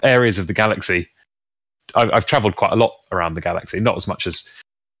 areas of the galaxy. I've travelled quite a lot around the galaxy, not as much as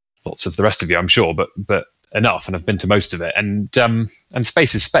lots of the rest of you, I'm sure, but enough, and I've been to most of it. And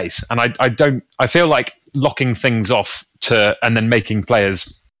space is space, and I feel like locking things off and then making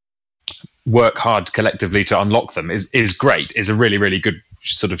players work hard collectively to unlock them is great. Is a really, really good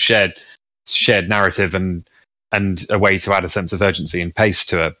sort of shared narrative and a way to add a sense of urgency and pace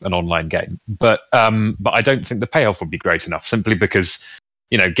to an online game. But I don't think the payoff would be great enough, simply because.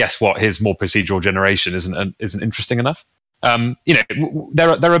 Guess what? Here's more procedural generation isn't interesting enough. There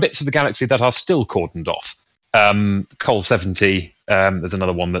are bits of the galaxy that are still cordoned off. Col 70. There's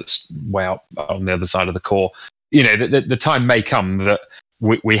another one that's way out on the other side of the core. The time may come that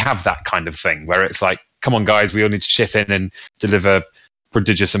we have that kind of thing where it's like, come on, guys, we all need to chip in and deliver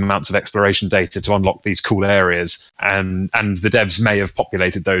prodigious amounts of exploration data to unlock these cool areas, and the devs may have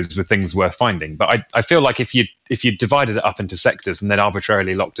populated those with things worth finding. But I feel like if you divided it up into sectors and then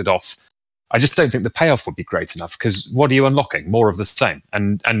arbitrarily locked it off, I just don't think the payoff would be great enough, because what are you unlocking? More of the same.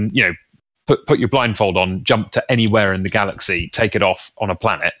 And put your blindfold on, jump to anywhere in the galaxy, take it off on a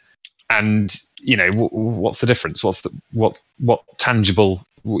planet, and what's the difference? What's tangible?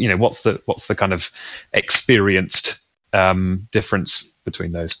 What's the kind of experienced difference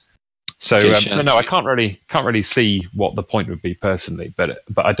between those? So no, I can't really see what the point would be personally, but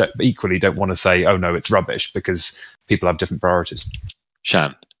I equally don't want to say, oh no, it's rubbish, because people have different priorities.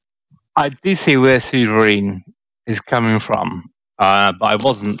 Shan, I do see where Suverine is coming from, but I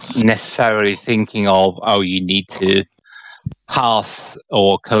wasn't necessarily thinking of, you need to pass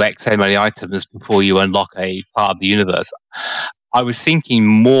or collect so many items before you unlock a part of the universe. I was thinking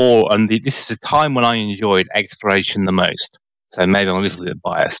more, and this is the time when I enjoyed exploration the most. So maybe I'm a little bit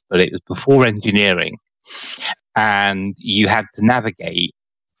biased, but it was before engineering, and you had to navigate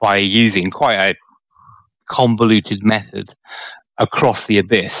by using quite a convoluted method across the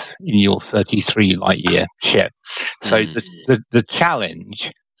abyss in your 33 light year ship. So the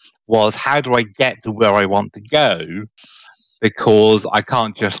challenge was, how do I get to where I want to go? Because I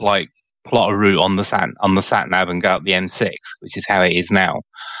can't just plot a route on the sat nav and go up the M6, which is how it is now.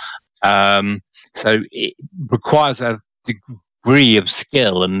 So it requires a degree of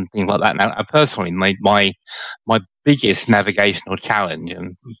skill and things like that. Now, I personally made my biggest navigational challenge,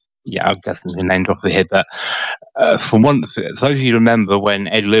 and I guess I'm going to name drop it here, but for those of you who remember when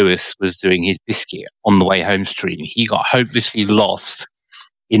Ed Lewis was doing his biscuit on the way home stream, he got hopelessly lost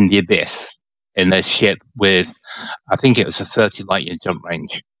in the abyss in a ship with, I think it was a 30 light year jump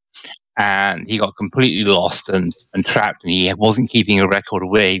range. And he got completely lost and trapped, and he wasn't keeping a record of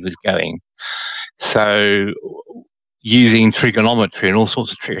where he was going. So, using trigonometry and all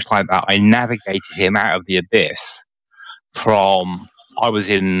sorts of tricks like that, I navigated him out of the abyss I was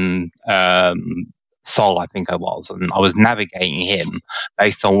in Sol, I think I was, and I was navigating him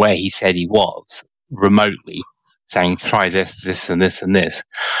based on where he said he was, remotely, saying, try this, this, and this, and this.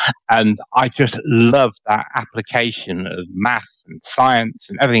 And I just love that application of math and science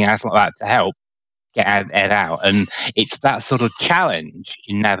and everything else like that to help get Ed out. And it's that sort of challenge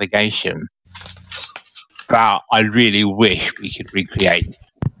in navigation that I really wish we could recreate.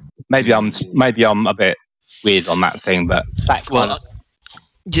 Maybe I'm a bit weird on that thing, but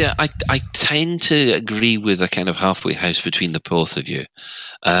yeah, I tend to agree with a kind of halfway house between the both of you.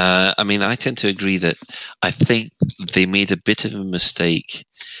 I tend to agree that I think they made a bit of a mistake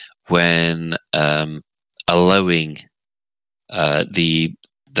when allowing the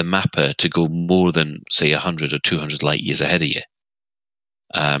mapper to go more than, say, 100 or 200 light years ahead of you.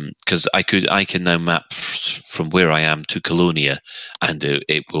 Because I can now map from where I am to Colonia, and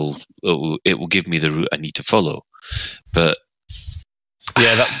it will give me the route I need to follow. But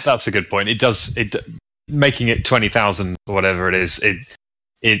yeah, that's a good point. It does making it 20,000 or whatever it is.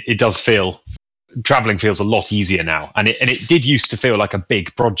 It does feel, traveling feels a lot easier now, and it did used to feel like a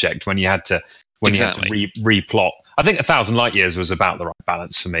big project when you had to replot. I think 1,000 light years was about the right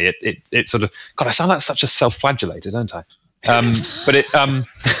balance for me. It sort of, God, I sound like such a self-flagellator, don't I? But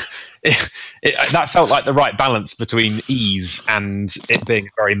that felt like the right balance between ease and it being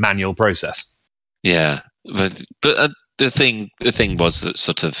a very manual process. Yeah, but the thing was that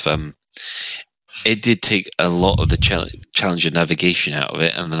sort of it did take a lot of the challenge of navigation out of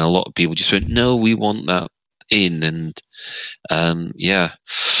it, and then a lot of people just went, "No, we want that in." And yeah,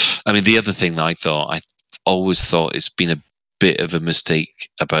 I mean, the other thing that I always thought it's been a bit of a mistake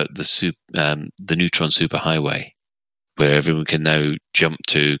about the Neutron Superhighway, where everyone can now jump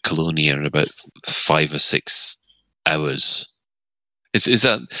to Colonia in about 5 or 6 hours. Is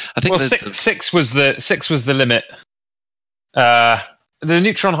that? I think six was the limit. The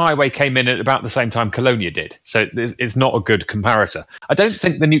Neutron Highway came in at about the same time Colonia did, so it's not a good comparator. I don't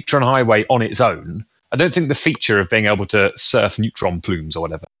think the Neutron Highway on its own, I don't think the feature of being able to surf neutron plumes or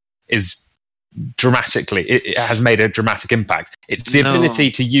whatever is dramatically, it has made a dramatic impact. It's the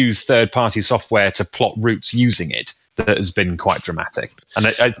ability to use third-party software to plot routes using it that has been quite dramatic. And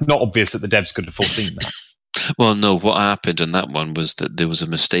it's not obvious that the devs could have foreseen that. Well, no, what happened on that one was that there was a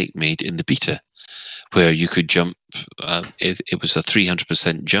mistake made in the beta where you could jump, it was a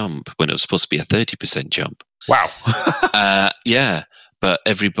 300% jump when it was supposed to be a 30% jump. Wow. Yeah, but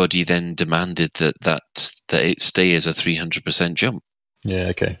everybody then demanded that it stay as a 300% jump. Yeah,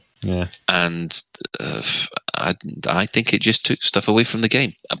 okay. Yeah. And I think it just took stuff away from the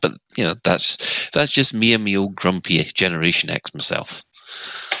game. But, you know, that's just me and me old grumpy Generation X myself.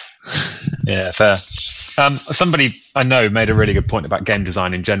 Yeah, fair. Somebody I know made a really good point about game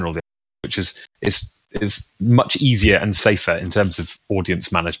design in general, which is much easier and safer in terms of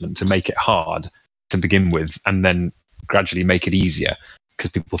audience management to make it hard to begin with and then gradually make it easier because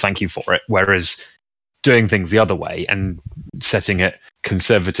people thank you for it. Whereas doing things the other way and setting it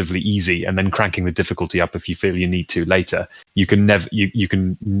conservatively easy and then cranking the difficulty up if you feel you need to later, you can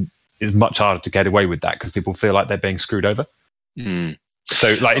it's much harder to get away with that because people feel like they're being screwed over. Mm.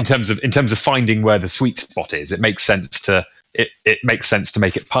 So, like in terms of finding where the sweet spot is, it makes sense to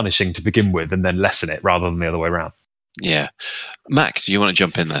make it punishing to begin with, and then lessen it rather than the other way around. Yeah, Mac, do you want to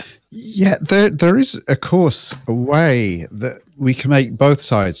jump in there? Yeah, there is, of course, a way that we can make both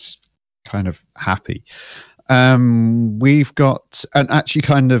sides kind of happy. We've got, and actually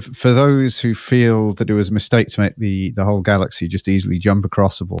kind of for those who feel that it was a mistake to make the whole galaxy just easily jump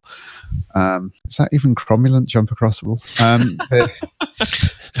acrossable. Is that even cromulent jump acrossable?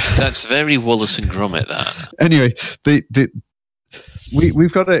 That's very Wallace and Gromit. That anyway,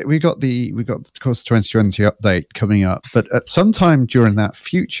 we've got of course 2020 update coming up, but at some time during that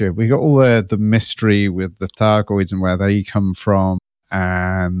future, we got all the mystery with the Thargoids and where they come from,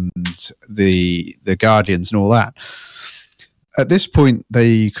 and the Guardians and all that. At this point,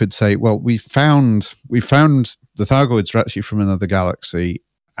 they could say, "Well, we found the Thargoids are actually from another galaxy,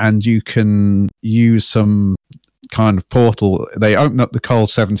 and you can use some kind of portal." They open up the Col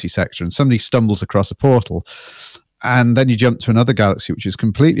 70 sector, and somebody stumbles across a portal, and then you jump to another galaxy which is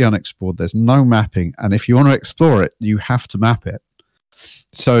completely unexplored. There's no mapping, and if you want to explore it, you have to map it.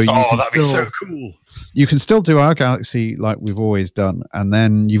 So that'd be so cool. You can still do our galaxy like we've always done, and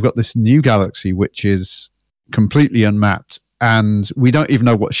then you've got this new galaxy which is completely unmapped, and we don't even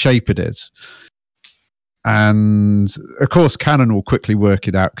know what shape it is. And of course, Canon will quickly work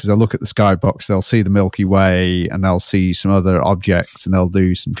it out because they'll look at the skybox, they'll see the Milky Way, and they'll see some other objects, and they'll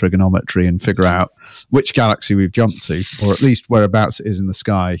do some trigonometry and figure out which galaxy we've jumped to, or at least whereabouts it is in the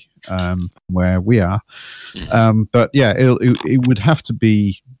sky where we are. But yeah, it would have to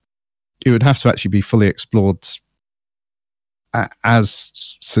be. It would have to actually be fully explored as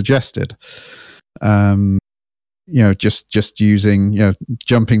suggested. Just using,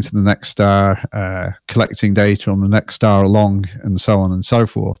 jumping to the next star, collecting data on the next star along, and so on and so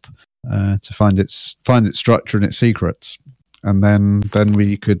forth, to find its structure and its secrets. And then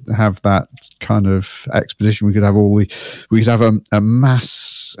we could have that kind of expedition. We could have a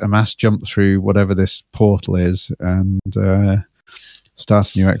mass jump through whatever this portal is, and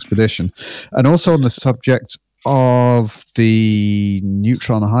start a new expedition. And also on the subject of the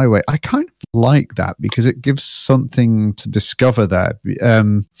Neutron Highway, I kind of like that because it gives something to discover there.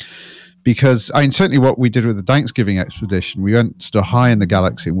 Because I mean, certainly what we did with the Thanksgiving expedition, we went sort of high in the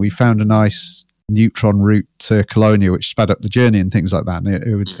galaxy and we found a nice neutron route to Colonia, which sped up the journey and things like that.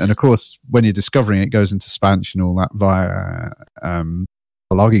 And of course, when you're discovering it, goes into Spanch and all that via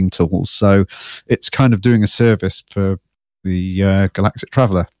logging tools. So it's kind of doing a service for the Galactic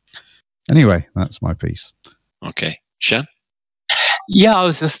Traveller. Anyway, that's my piece. Okay. Shan? Yeah, I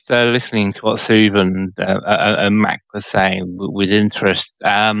was just listening to what Sue and Mac were saying with interest.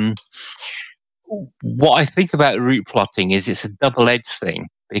 What I think about route plotting is it's a double-edged thing,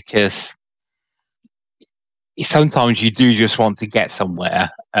 because sometimes you do just want to get somewhere,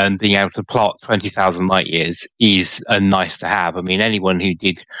 and being able to plot 20,000 light years is a nice to have. I mean, anyone who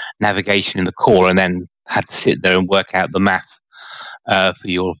did navigation in the core and then had to sit there and work out the math for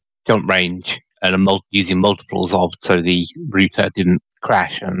your jump range and using multiples of so the router didn't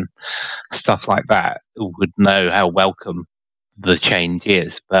crash and stuff like that would know how welcome the change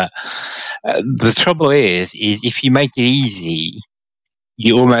is. But the trouble is if you make it easy,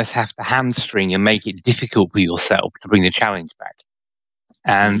 you almost have to hamstring and make it difficult for yourself to bring the challenge back.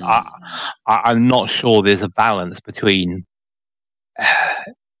 And I'm not sure there's a balance between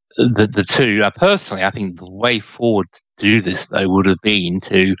the two. Personally, I think the way forward to do this, though, would have been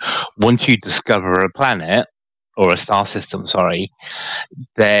to, once you discover a planet, or a star system,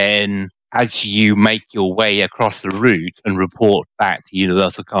 then as you make your way across the route and report back to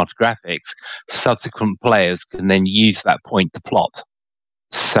Universal Cartographics, subsequent players can then use that point to plot.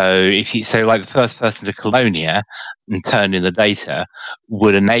 So if you say, like, the first person to Colonia and turn in the data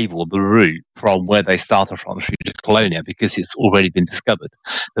would enable the route from where they started from through to Colonia because it's already been discovered.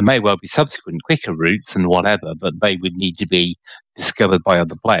 There may well be subsequent quicker routes and whatever, but they would need to be discovered by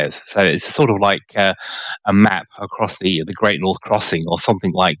other players. So it's sort of like a map across the Great North Crossing or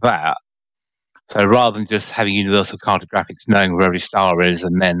something like that. So rather than just having Universal Cartographics knowing where every star is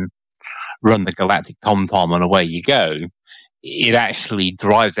and then run the galactic tom-tom and away you go, it actually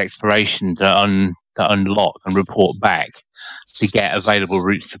drives exploration to unlock and report back to get available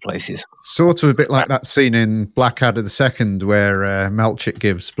routes to places. Sort of a bit like that scene in Blackadder II where Melchett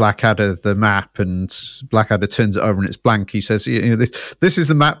gives Blackadder the map and Blackadder turns it over and it's blank. He says, this is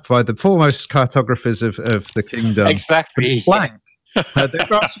the map by the foremost cartographers of the kingdom. Exactly. It's blank. The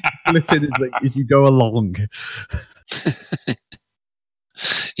graphs split in as you go along.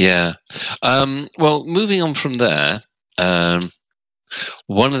 Yeah. Well, moving on from there,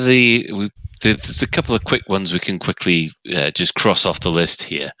 one of there's a couple of quick ones we can quickly just cross off the list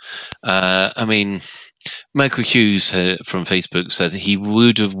here. I mean, Michael Hughes from Facebook said he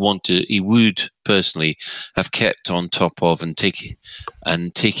would personally have kept on top of and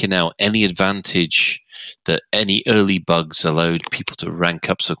taken out any advantage that any early bugs allowed people to rank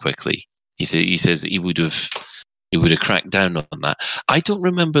up so quickly. He says he would have cracked down on that. I don't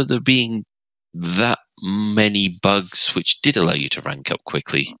remember there being that many bugs which did allow you to rank up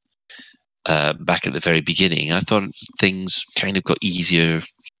quickly back at the very beginning. I thought things kind of got easier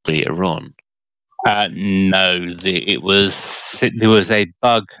later on. No, there was a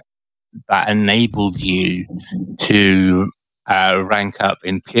bug that enabled you to rank up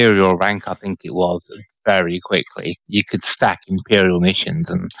Imperial rank, I think it was, very quickly. You could stack Imperial missions,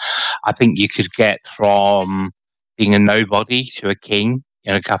 and I think you could get from being a nobody to a king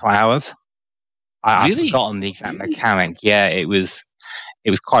in a couple of hours. I've forgotten the exact mechanic. Yeah, it was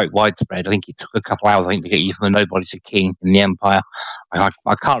quite widespread. I think it took a couple of hours, to get you from a nobody to king in the Empire. I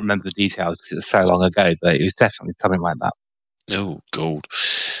can't remember the details because it was so long ago, but it was definitely something like that. Oh, gold.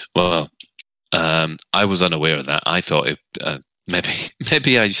 Well, I was unaware of that. I thought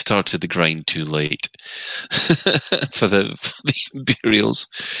maybe I started the grind too late for the Imperials.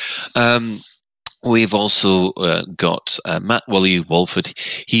 We've also got Matt Walford.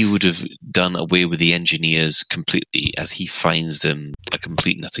 He would have done away with the engineers completely, as he finds them a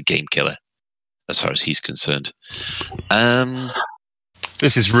complete and utter game killer, as far as he's concerned.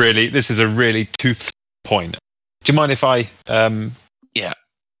 This is a really tooth point. Do you mind if I? Yeah.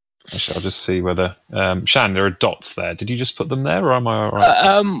 Actually, I'll just see whether Shan, there are dots there. Did you just put them there, or am I all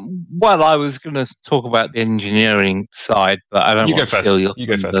right? Well, I was going to talk about the engineering side, but I don't want to steal your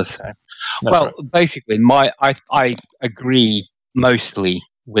thunder. You go first. Well, basically, I agree mostly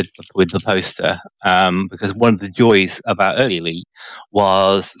with the poster because one of the joys about Early Elite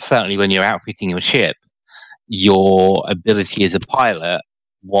was certainly when you're outfitting your ship, your ability as a pilot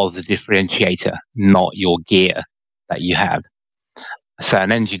was a differentiator, not your gear that you had. So,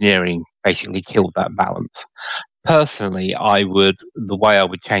 an engineering basically killed that balance. Personally, the way I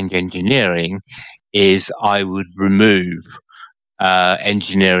would change engineering is I would remove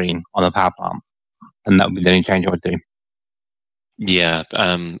engineering on a power plant, and that would be the only change I would do. Yeah,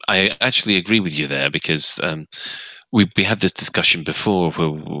 I actually agree with you there because we had this discussion before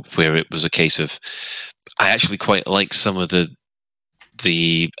where it was a case of I actually quite like some of the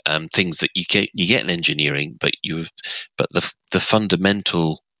things that you get in engineering, but the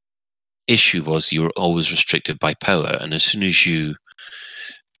fundamental issue was you were always restricted by power, and as soon as you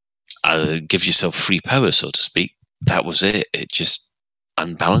give yourself free power, so to speak, that was it. It just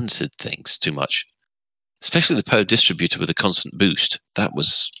unbalanced things too much, especially the power distributor with a constant boost. That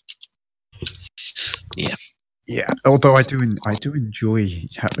was, yeah. Although I do enjoy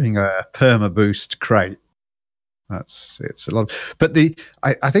having a perma boost crate It's a lot. But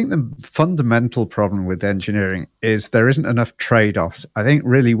I think the fundamental problem with engineering is there isn't enough trade-offs. I think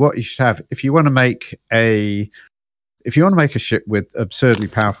really what you should have, if you want to make a ship with absurdly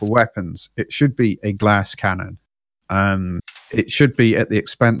powerful weapons, it should be a glass cannon. It should be at the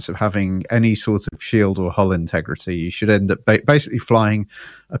expense of having any sort of shield or hull integrity. You should end up basically flying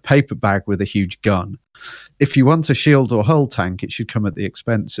a paper bag with a huge gun. If you want a shield or hull tank, it should come at the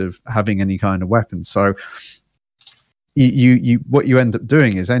expense of having any kind of weapon. So you what you end up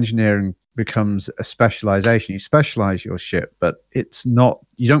doing is engineering becomes a specialization. You specialize your ship, but it's not,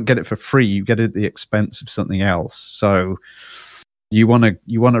 you don't get it for free. You get it at the expense of something else. So you want a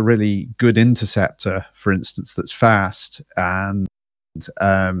really good interceptor, for instance, that's fast and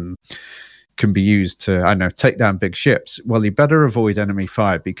can be used to, I don't know, take down big ships. Well, you better avoid enemy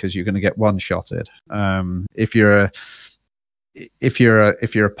fire because you're going to get one-shotted. If you're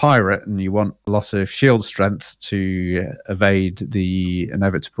a pirate and you want a lot of shield strength to evade the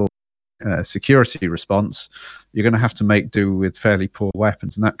inevitable security response, you're going to have to make do with fairly poor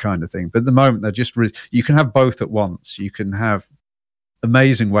weapons and that kind of thing. But at the moment, they're just you can have both at once. You can have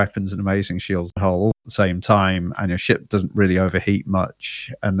amazing weapons and amazing shields and hull all at the same time, and your ship doesn't really overheat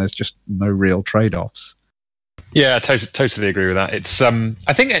much, and there's just no real trade-offs. Yeah, totally agree with that. It's I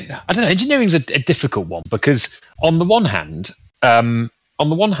think I don't know. Engineering's a difficult one because on the one hand,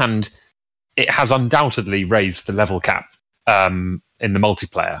 it has undoubtedly raised the level cap in the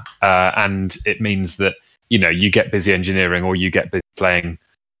multiplayer, and it means that you get busy engineering or you get busy playing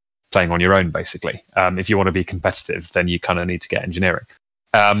on your own. Basically, if you want to be competitive, then you kind of need to get engineering,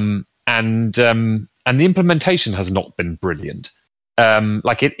 and the implementation has not been brilliant.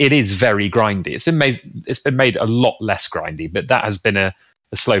 Like it is very grindy. It's been made a lot less grindy, but that has been a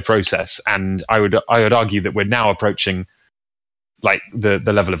slow process. And I would argue that we're now approaching like the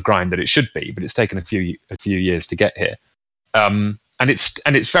level of grind that it should be, but it's taken a few years to get here. And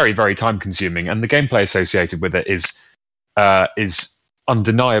it's very, very time consuming, and the gameplay associated with it is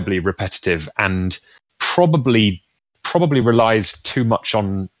undeniably repetitive and probably relies too much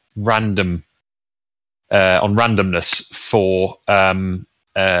on randomness for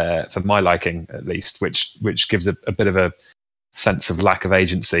my liking, at least, which gives a bit of a sense of lack of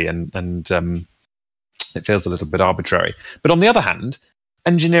agency and it feels a little bit arbitrary. But on the other hand,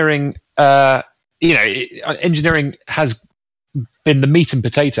 engineering has been the meat and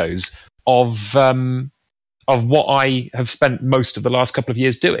potatoes of what I have spent most of the last couple of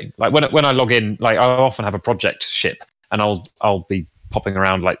years doing. Like when I log in, like I often have a project ship, and I'll be popping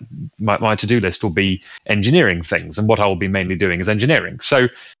around. Like my to-do list will be engineering things, and what I will be mainly doing is engineering. So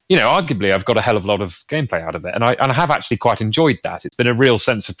arguably I've got a hell of a lot of gameplay out of it, and I have actually quite enjoyed that. It's been a real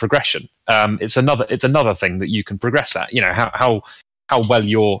sense of progression. It's another thing that you can progress at. How well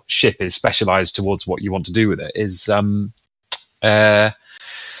your ship is specialized towards what you want to do with it is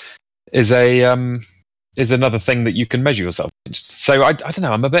another thing that you can measure yourself against. So I don't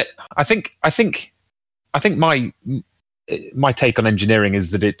know. I think my take on engineering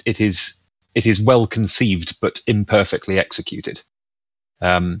is that it is well conceived but imperfectly executed.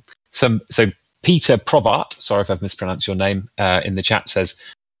 So Peter Provart, sorry if I've mispronounced your name, in the chat says,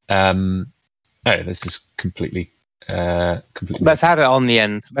 this is completely. Let's add it on the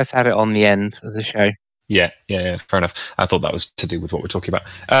end. Let's add it on the end of the show. Yeah, fair enough. I thought that was to do with what we're talking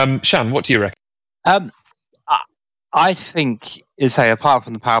about. Shan, what do you reckon? I think, apart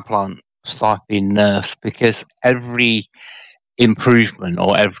from the power plant stuff being nerfed, because every improvement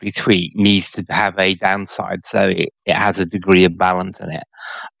or every tweak needs to have a downside, so it has a degree of balance in it.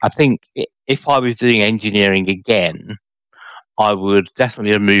 I think if I was doing engineering again, I would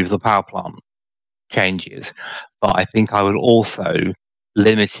definitely remove the power plant changes, but I think I would also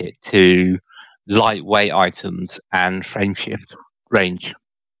limit it to lightweight items and frameshift range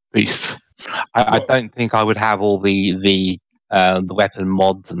boosts. I don't think I would have all the weapon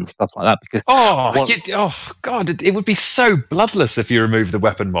mods and stuff like that, because God, it would be so bloodless if you remove the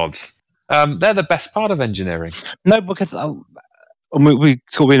weapon mods. They're the best part of engineering. No, because we're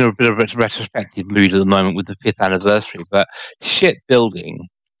sort of in a bit of a retrospective mood at the moment with the 5th anniversary, but shipbuilding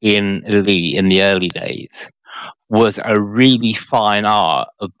in Elite in the early days was a really fine art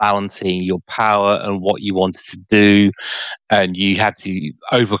of balancing your power and what you wanted to do, and you had to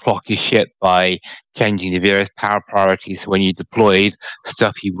overclock your ship by changing the various power priorities. So when you deployed,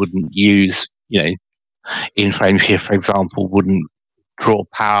 stuff you wouldn't use, in frameshift, for example, wouldn't draw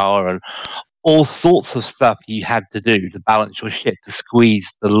power, and all sorts of stuff you had to do to balance your ship to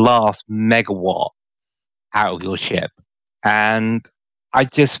squeeze the last megawatt out of your ship. And I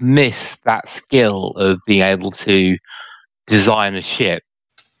just miss that skill of being able to design a ship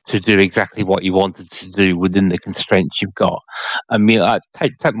to do exactly what you wanted to do within the constraints you've got. I mean,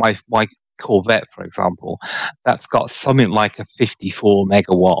 take my Corvette, for example. That's got something like a 54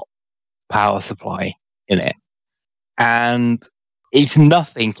 megawatt power supply in it. And it's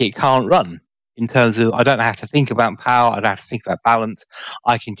nothing it can't run. In terms of, I don't have to think about power, I don't have to think about balance.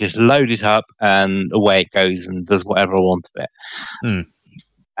 I can just load it up and away it goes and does whatever I want of it.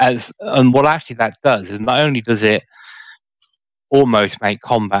 And what actually that does is not only does it almost make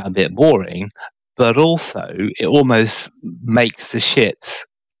combat a bit boring, but also it almost makes the ships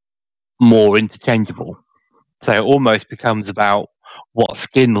more interchangeable. So it almost becomes about what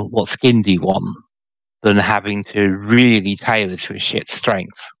skin do you want, than having to really tailor to a ship's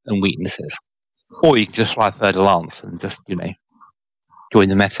strengths and weaknesses. Or you can just fly third lance and just, join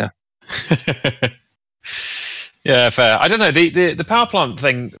the meta. Yeah, fair. I don't know, the power plant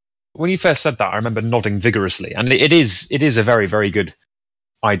thing, when you first said that, I remember nodding vigorously. And it is a very, very good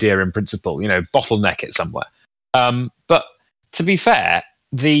idea in principle, bottleneck it somewhere. But to be fair,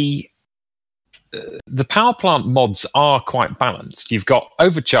 the power plant mods are quite balanced. You've got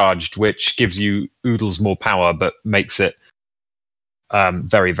Overcharged, which gives you oodles more power, but makes it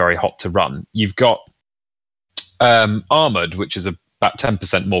very, very hot to run. You've got Armored, which is about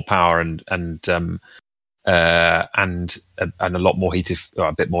 10% more power and a lot more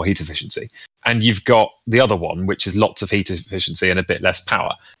a bit more heat efficiency. And you've got the other one, which is lots of heat efficiency and a bit less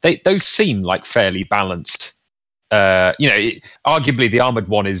power. Those seem like fairly balanced. Arguably the Armored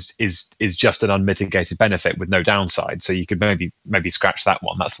one is just an unmitigated benefit with no downside. So you could maybe scratch that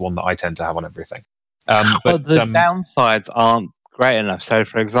one. That's the one that I tend to have on everything. But the downsides aren't great enough. So,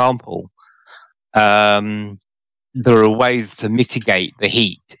 for example, there are ways to mitigate the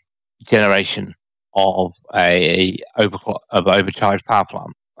heat generation of a overcharged power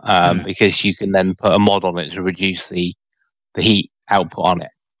plant, because you can then put a mod on it to reduce the heat output on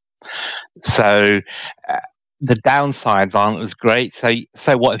it. So the downsides aren't as great.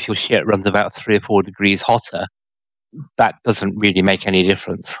 So what if your shit runs about 3 or 4 degrees hotter? That doesn't really make any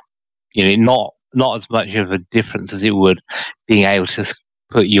difference. Not as much of a difference as it would being able to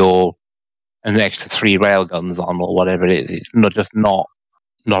put an extra 3 railguns on or whatever it is. It's not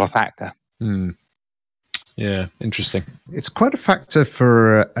a factor. Yeah, interesting. It's quite a factor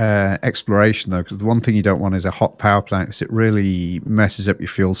for exploration, though, because the one thing you don't want is a hot power plant, because it really messes up your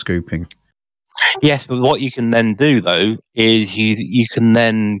fuel scooping. Yes, but what you can then do, though, is you can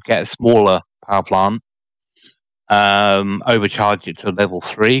then get a smaller power plant, overcharge it to level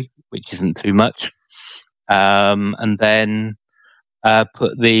 3, which isn't too much, and then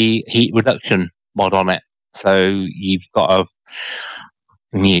put the heat reduction mod on it. So you've got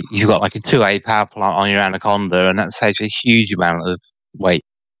like a 2A power plant on your Anaconda, and that saves a huge amount of weight.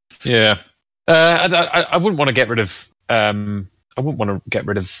 Yeah, I wouldn't want to get rid of. I wouldn't want to get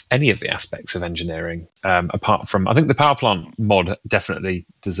rid of any of the aspects of engineering, apart from, I think the power plant mod definitely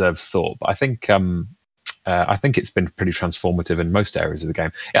deserves thought, but I think it's been pretty transformative in most areas of the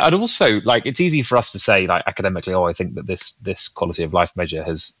game. I'd also it's easy for us to say academically, I think that this quality of life measure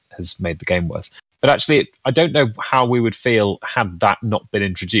has made the game worse. But actually, I don't know how we would feel had that not been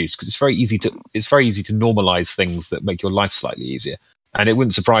introduced, because it's very easy to normalize things that make your life slightly easier. And it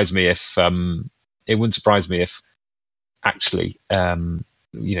wouldn't surprise me if actually,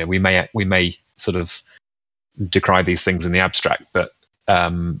 we may sort of decry these things in the abstract, but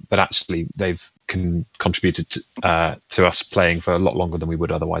actually they've contributed to us playing for a lot longer than we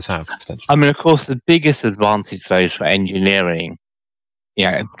would otherwise have, potentially. I mean, of course, the biggest advantage, though, for engineering,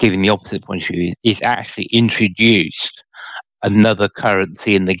 giving the opposite point of view, is actually introduced another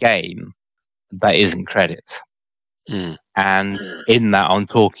currency in the game that isn't credits. And in that, I'm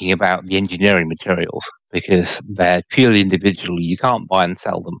talking about the engineering materials, because they're purely individual. You can't buy and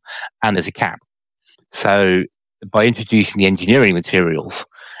sell them, and there's a cap. So by introducing the engineering materials,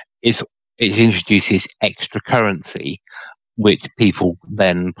 it introduces extra currency, which people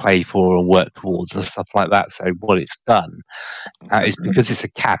then play for and work towards and stuff like that. So what it's done is, because it's a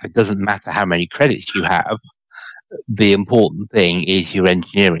cap, it doesn't matter how many credits you have. The important thing is your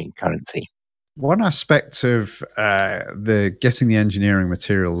engineering currency. One aspect of getting the engineering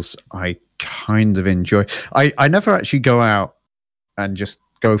materials I kind of enjoy. I never actually go out and just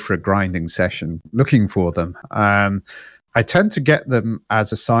go for a grinding session looking for them. I tend to get them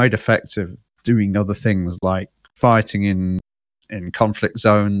as a side effect of doing other things like fighting in conflict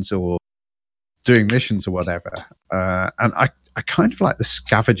zones or doing missions or whatever. And I kind of like the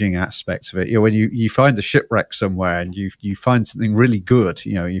scavenging aspects of it. When you find a shipwreck somewhere and you find something really good,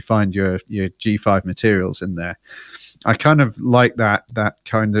 you find your G5 materials in there. I kind of like that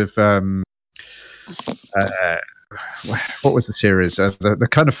kind of what was the series? The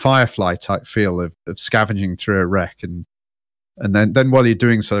kind of Firefly type feel of scavenging through a wreck, and then while you're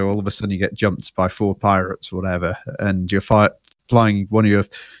doing so, all of a sudden you get jumped by 4 pirates or whatever, and you're flying one of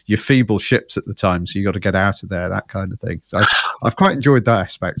your feeble ships at the time, so you got to get out of there, that kind of thing. So I've quite enjoyed that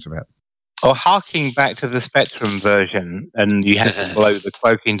aspect of it. Or harking back to the Spectrum version, and you had to blow the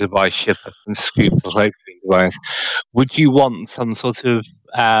cloaking device ship up and scoop the cloaking device. Would you want some sort of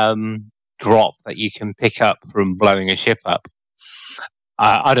drop that you can pick up from blowing a ship up?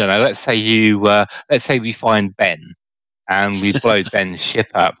 I don't know. Let's say we find Ben, and we blow Ben's ship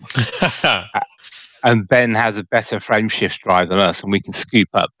up, and Ben has a better frameshift drive than us, and we can scoop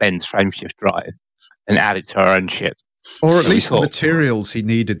up Ben's frameshift drive and add it to our own ship. Or at least the materials he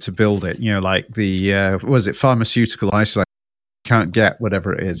needed to build it, like the was it pharmaceutical isolate? Can't get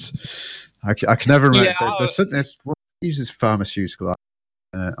whatever it is. I can never remember. There's what uses pharmaceutical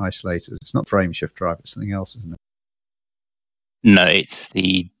isolators. It's not frameshift drive. It's something else, isn't it? No, it's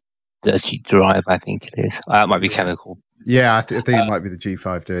the dirty drive. I think it is. It might be chemical. Yeah, I think it might be the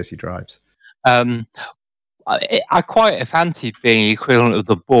G5 dirty drives. I quite fancied being the equivalent of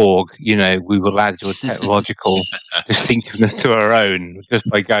the Borg. We will add your technological distinctiveness to our own just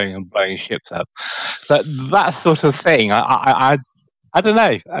by going and blowing ships up. But that sort of thing, I don't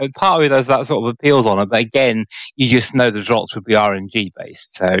know. Part of me has that sort of appeals on it. But again, you just know the drops would be RNG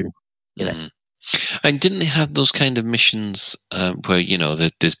based. So, And didn't they have those kind of missions where,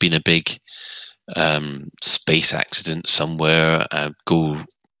 there's been a big space accident somewhere, go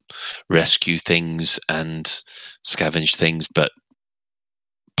rescue things and scavenge things, but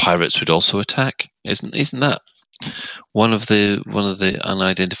pirates would also attack? Isn't that one of the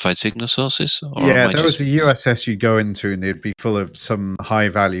unidentified signal sources? Or yeah, there was a USS you'd go into and it'd be full of some high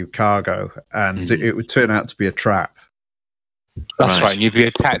value cargo, and it would turn out to be a trap. That's right. And you'd be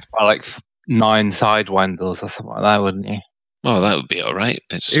attacked by like 9 sidewinders or something like that, wouldn't you? Oh, that would be all right.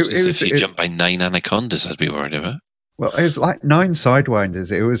 It's if you jump by 9 anacondas, I'd be worried about. Well, it was like 9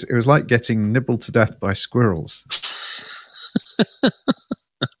 sidewinders. It was like getting nibbled to death by squirrels.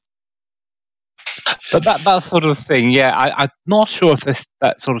 But that sort of thing, yeah, I'm not sure if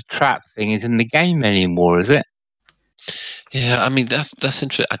that sort of trap thing is in the game anymore, is it? Yeah, I mean that's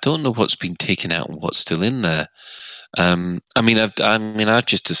interesting. I don't know what's been taken out and what's still in there. I've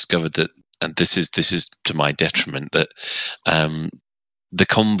just discovered that, and this is to my detriment, that the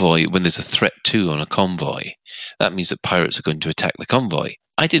convoy, when there's a threat 2 on a convoy, that means that pirates are going to attack the convoy.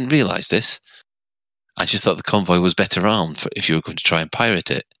 I didn't realise this. I just thought the convoy was better armed if you were going to try and pirate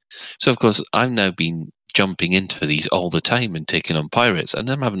it. So, of course, I've now been jumping into these all the time and taking on pirates, and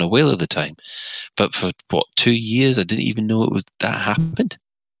I'm having a whale of the time. But for, 2 years, I didn't even know that happened.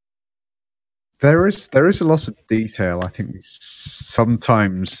 There is a lot of detail I think we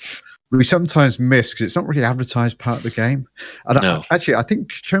sometimes miss because it's not really advertised part of the game. And actually, I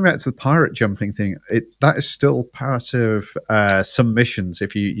think coming back to the pirate jumping thing, that is still part of some missions.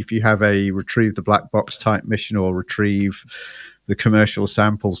 If you have a retrieve the black box type mission or retrieve the commercial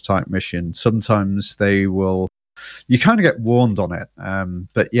samples type mission, sometimes they will. You kind of get warned on it,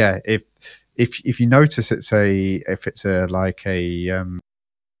 but yeah, if you notice it's a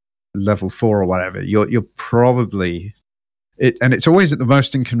level 4 or whatever, you're probably. And it's always at the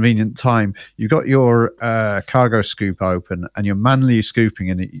most inconvenient time. You've got your cargo scoop open and you're manually scooping,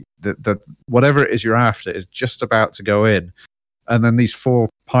 and the whatever it is you're after is just about to go in. And then these 4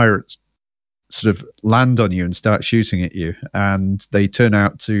 pirates sort of land on you and start shooting at you. And they turn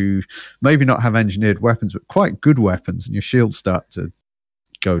out to maybe not have engineered weapons, but quite good weapons. And your shields start to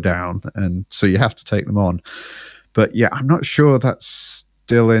go down. And so you have to take them on. But yeah, I'm not sure that's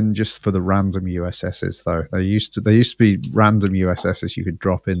still in just for the random USSs though. There used to be random USSs you could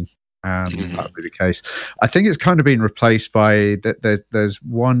drop in, and that would be the case. I think it's kind of been replaced by there's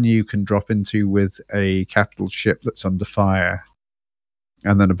one you can drop into with a capital ship that's under fire,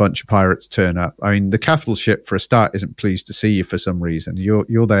 and then a bunch of pirates turn up. I mean, the capital ship for a start isn't pleased to see you for some reason.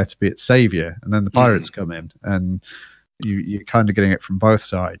 You're there to be its savior, and then the pirates come in, and you're kind of getting it from both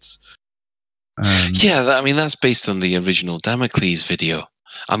sides. That's based on the original Damocles video.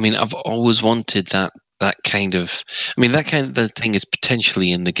 I mean, I've always wanted that kind of. I mean, that kind of the thing is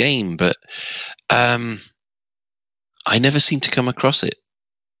potentially in the game, but I never seem to come across it.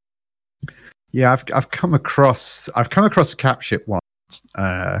 Yeah, I've come across a cap ship once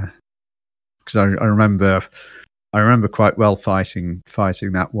because I remember quite well fighting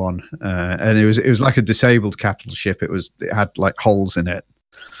that one, and it was like a disabled capital ship. It had like holes in it,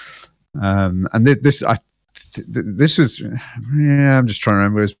 and this was, I'm just trying to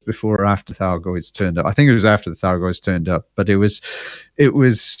remember, it was before or after Thalgoids turned up. I think it was after the Thalgoids turned up, but it was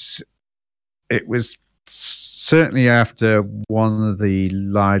certainly after one of the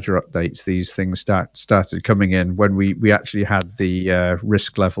larger updates, these things started coming in when we actually had the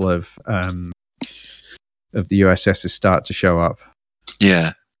risk level of the USSs start to show up.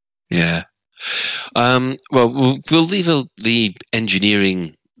 Yeah. Well, we'll leave the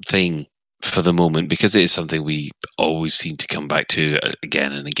engineering thing for the moment because it is something we always seem to come back to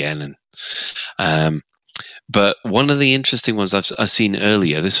again and again. And but one of the interesting ones I've seen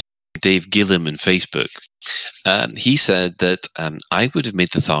earlier, this was Dave Gillam on Facebook. He said that I would have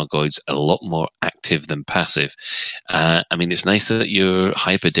made the Thargoids a lot more active than passive. I mean, it's nice that you're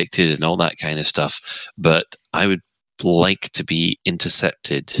hype addicted and all that kind of stuff, but I would like to be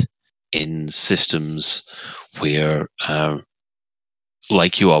intercepted in systems where,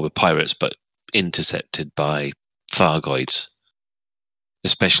 like you are with pirates, but intercepted by Thargoids,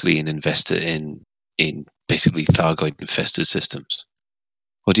 especially in basically Thargoid infested systems.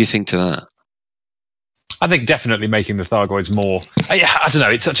 What do you think to that? I think definitely making the Thargoids more. I don't know.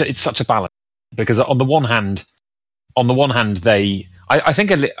 It's such a balance because on the one hand, I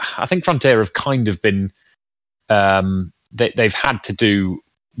think Frontier have kind of been they've had to do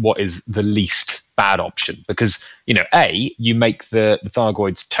what is the least bad option because you make the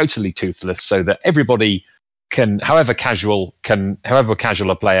Thargoids totally toothless so that everybody can, however casual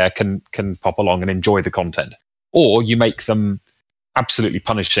a player can pop along and enjoy the content, or you make them absolutely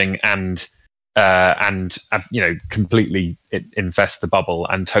punishing and completely infest the bubble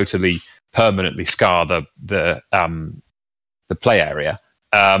and totally permanently scar the play area,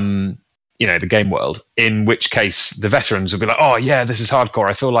 the game world. In which case, the veterans will be like, "Oh yeah, this is hardcore.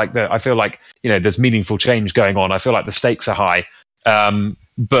 I feel like there's meaningful change going on. I feel like the stakes are high."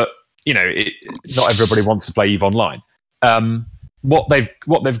 But not everybody wants to play EVE Online. What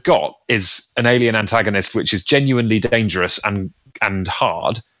they've got is an alien antagonist which is genuinely dangerous and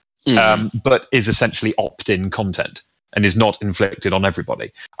hard. But is essentially opt-in content and is not inflicted on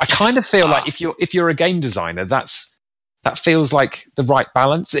everybody. I kind of feel like if you're a game designer, that feels like the right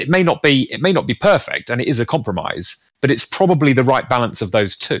balance. It may not be perfect, and it is a compromise, but it's probably the right balance of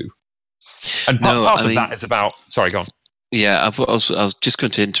those two. And part of that is about. Sorry, go on. Yeah, I was just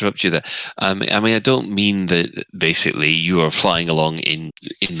going to interrupt you there. I mean, I don't mean that basically you are flying along in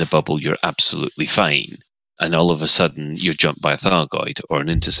the bubble, you're absolutely fine, and all of a sudden you're jumped by a Thargoid or an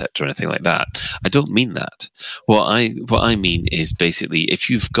interceptor or anything like that. I don't mean that. What I mean is basically if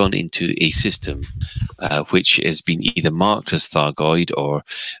you've gone into a system which has been either marked as Thargoid or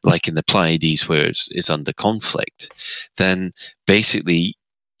like in the Pleiades where it's under conflict, then basically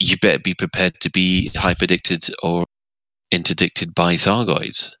you better be prepared to be hyper-addicted or interdicted by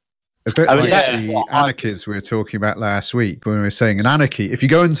Thargoids. A bit like the anarchies we were talking about last week when we were saying an anarchy. If you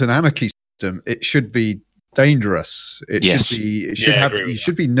go into an anarchy system, it should be dangerous. You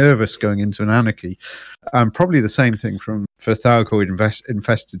should be nervous going into an anarchy. Probably the same thing for Thargoid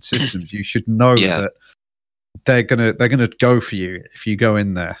infested systems. You should know that they're gonna go for you if you go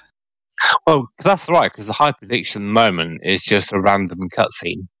in there. Well, that's right, because the hyperdiction at the moment is just a random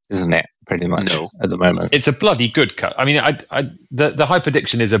cutscene, isn't it? Pretty much at the moment. It's a bloody good cut. I mean, the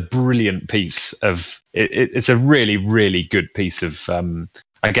hyperdiction is a brilliant piece of. It's a really, really good piece of.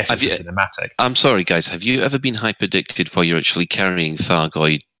 I guess it's a cinematic. I'm sorry, guys. Have you ever been hyper-addicted while you're actually carrying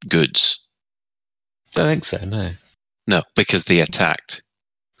Thargoid goods? Don't think so, no. No, because they attacked.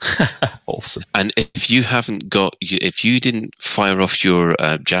 Awesome. And if you didn't fire off your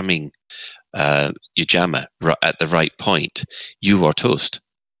jammer at the right point, you are toast.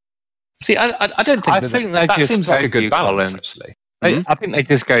 See, I don't think that seems like a good balance, actually. I think they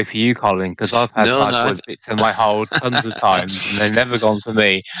just go for you, Colin, because I've had bits in my hold tons of times, and they've never gone for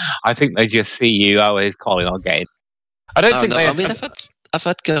me. I think they just see you. Oh, here's Colin. I'll get it. I don't think. I mean, I've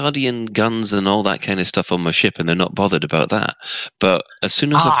had Guardian guns and all that kind of stuff on my ship, and they're not bothered about that. But as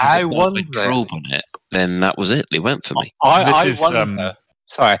soon as I've had a probe on it, then that was it. They went for me. I wonder.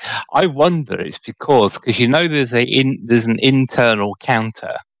 Sorry, I wonder. It's because there's an internal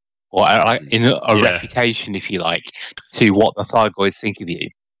counter. Or in a reputation, if you like, to what the Thargoids think of you.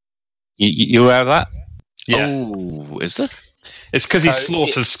 You aware of that? Yeah. Oh, is there? It's because he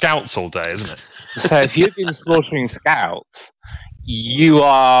slaughters scouts all day, isn't it? So if you've been slaughtering scouts,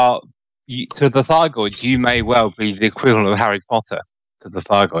 to the Thargoids, you may well be the equivalent of Harry Potter to the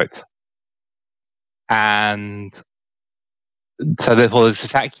Thargoids. And so therefore they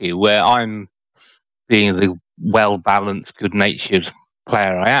attack you, where I'm being the well-balanced, good-natured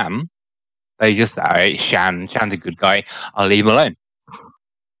player I am, they just say, Shan's a good guy, I'll leave him alone.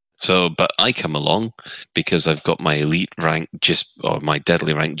 So, but I come along because I've got my elite rank or my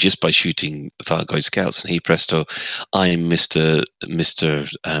deadly rank just by shooting Thargoid scouts, and hey presto, I'm Mr.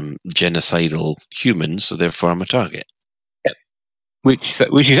 Genocidal human, so therefore I'm a target. Which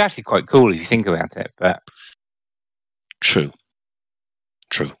is actually quite cool if you think about it. But True.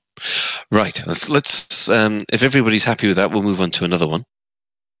 Right. Let's if everybody's happy with that, we'll move on to another one.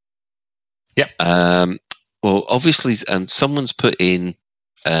 Yep. Well, obviously, and someone's put in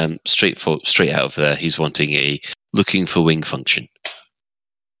straight out of there. He's wanting a looking for wing function.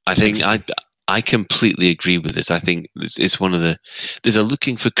 I think I completely agree with this. I think it's one of there's a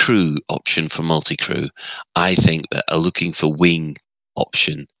looking for crew option for multi-crew. I think that a looking for wing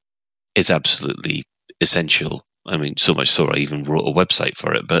option is absolutely essential. I mean, so much so I even wrote a website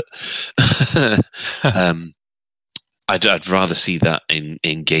for it. But I'd rather see that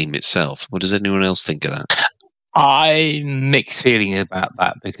in game itself. What does anyone else think of that? I'm mixed feelings about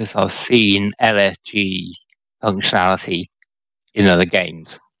that because I've seen LFG functionality in other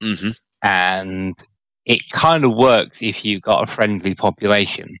games, and it kind of works if you've got a friendly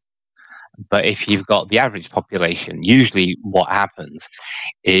population. But if you've got the average population, usually what happens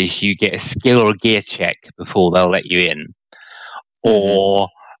is you get a skill or a gear check before they'll let you in. Or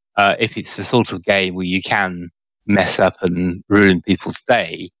if it's the sort of game where you can mess up and ruin people's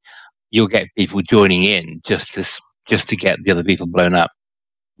day, you'll get people joining in just to get the other people blown up.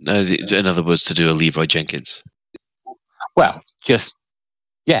 In other words, to do a Leroy Jenkins. Well, just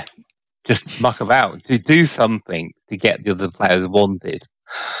muck about, to do something to get the other players wanted,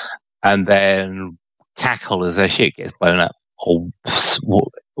 and then cackle as their shit gets blown up, or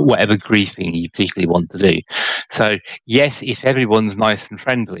whatever griefing you particularly want to do. So, yes, if everyone's nice and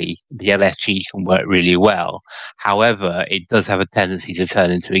friendly, the LFG can work really well. However, it does have a tendency to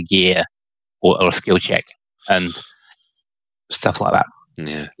turn into a gear or a skill check and stuff like that.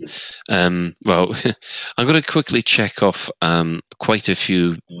 Yeah. Well, I'm going to quickly check off quite a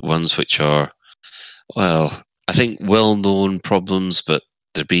few ones which are, well, I think well-known problems, but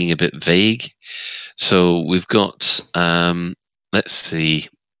they're being a bit vague. So we've got, let's see.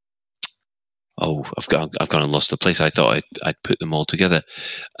 Oh, I've gone and lost the place. I thought I'd put them all together.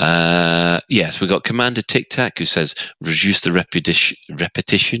 Yes, we've got Commander Tic Tac who says reduce the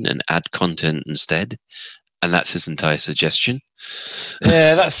repetition and add content instead. And that's his entire suggestion.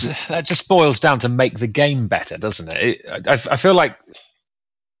 Yeah, that just boils down to make the game better, doesn't it? I feel like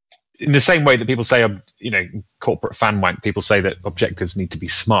in the same way that people say, corporate fan wank, people say that objectives need to be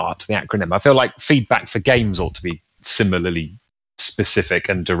SMART, the acronym. I feel like feedback for games ought to be similarly specific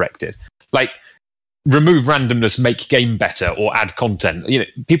and directed. Like, remove randomness, make game better, or add content.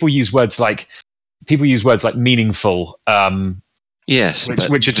 People use words like meaningful. Yes,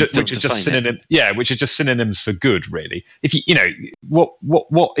 which are just synonyms. Yeah, which are just synonyms for good, really. If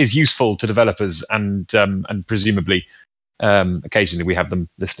what is useful to developers and presumably occasionally we have them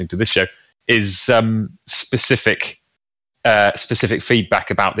listening to this show is specific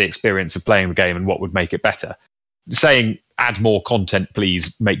feedback about the experience of playing the game and what would make it better. Saying add more content,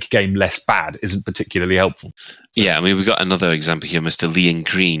 please, make game less bad isn't particularly helpful. Yeah, I mean, we've got another example here, Mr. Liam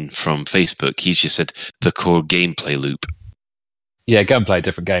Green from Facebook. He's just said the core gameplay loop. Yeah, go and play a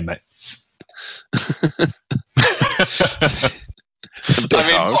different game, mate.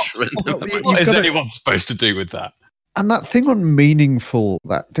 What is anyone supposed to do with that? And that thing on meaningful,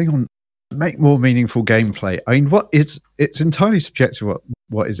 make more meaningful gameplay. I mean, it's entirely subjective.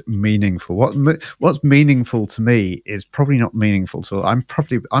 What is meaningful? What's meaningful to me is probably not meaningful to.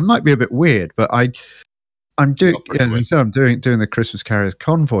 I might be a bit weird, but I'm doing the Christmas Carriers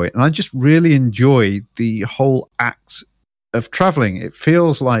Convoy, and I just really enjoy the whole act of traveling. It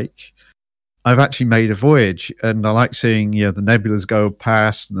feels like I've actually made a voyage, and I like seeing the nebulas go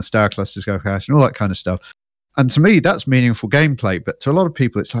past and the star clusters go past and all that kind of stuff. And to me, that's meaningful gameplay. But to a lot of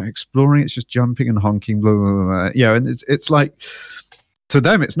people, it's like exploring. It's just jumping and honking, blah, blah, blah. And it's like, to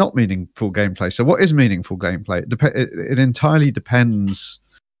them, it's not meaningful gameplay. So what is meaningful gameplay? It entirely depends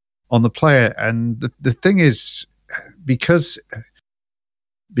on the player. And the thing is, because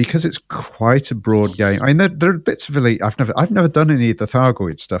it's quite a broad game. I mean, there are bits of Elite. I've never done any of the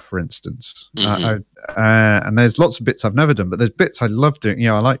Thargoid stuff, for instance. And there's lots of bits I've never done, but there's bits I love doing.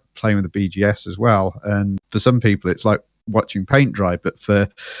 I like playing with the BGS as well. And for some people, it's like watching paint dry. But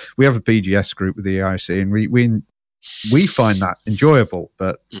we have a BGS group with the EIC, and we find that enjoyable,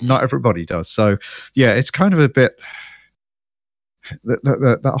 but not everybody does. So yeah, it's kind of a bit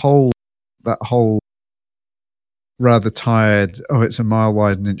that whole rather tired, it's a mile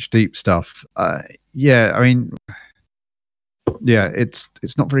wide and inch deep stuff. Yeah, I mean, yeah,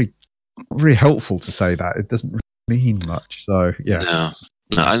 it's not very helpful to say that. It doesn't really mean much. So yeah. No.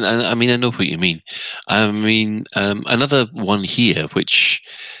 No, I mean, I know what you mean. I mean, another one here, which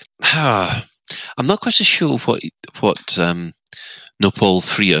I'm not quite so sure what Nopal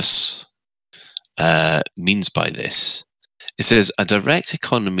Threus means by this. It says a direct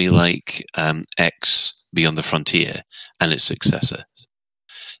economy like X Beyond the Frontier and its successor.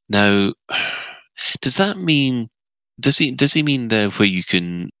 Now, does that mean? Does he mean there where you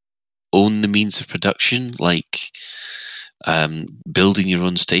can own the means of production, like building your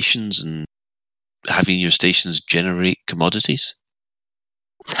own stations and having your stations generate commodities?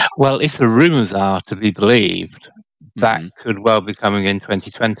 Well, if the rumours are to be believed, that could well be coming in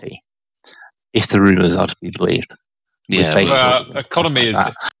 2020. If the rumours are to be believed. Yeah, economy is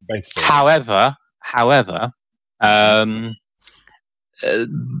that. basically. However,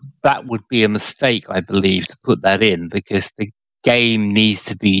 that would be a mistake, I believe, to put that in, because the game needs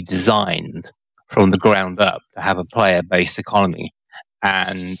to be designed from the ground up to have a player-based economy,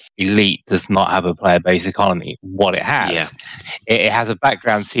 and Elite does not have a player-based economy. What it has, it has a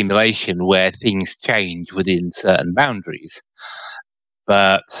background simulation where things change within certain boundaries,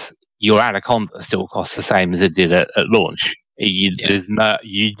 but your Anaconda still costs the same as it did at launch. You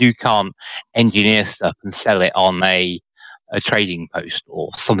can't engineer stuff and sell it on a trading post or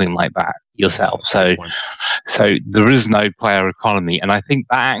something like that yourself. So there is no player economy, and I think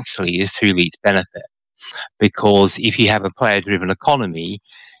that actually is to Elite's benefit, because if you have a player-driven economy,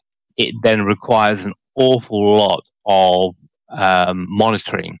 it then requires an awful lot of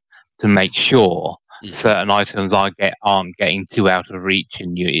monitoring to make sure certain items aren't getting too out of reach,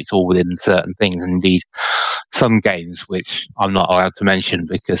 and it's all within certain things. And indeed, some games, which I'm not allowed to mention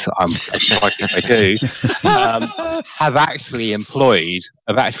because I'm like if I do, have actually employed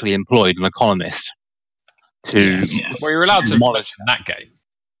an economist to. Well, you're allowed to monitor that game.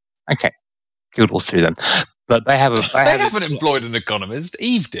 Okay, Guild Wars 2 then, but they have they haven't employed an economist.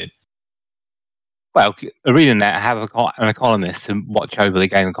 Eve did. Well, ArenaNet have an economist to watch over the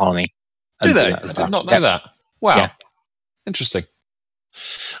game economy. Do they? I did not know that. Wow, interesting.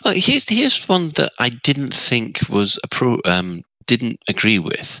 Here's one that I didn't think was didn't agree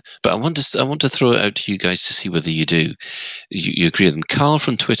with, but I want to throw it out to you guys to see whether you do. You agree with them. Carl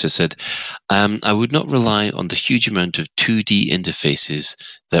from Twitter said, "I would not rely on the huge amount of 2D interfaces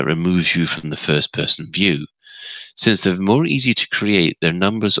that removes you from the first-person view. Since they're more easy to create, their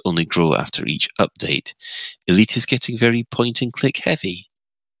numbers only grow after each update. Elite is getting very point-and-click heavy."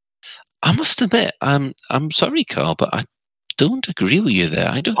 I must admit, I'm sorry, Carl, but I don't agree with you there.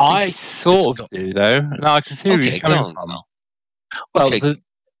 I don't. I sort of do, though. No, I can see where you're coming from. Well, the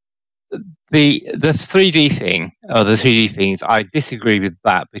 3D thing, or the 3D things, I disagree with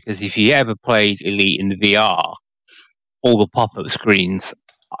that, because if you ever played Elite in VR, all the pop-up screens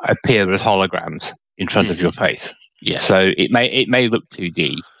appear as holograms in front of your face. Yes. So it may look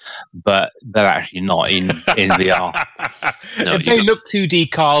 2D, but they're actually not in VR. No, if they look 2D,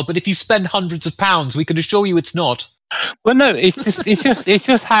 Carl, but if you spend hundreds of pounds, we can assure you it's not. Well, no, it's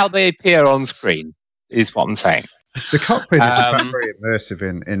just how they appear on screen is what I'm saying. The cockpit is very immersive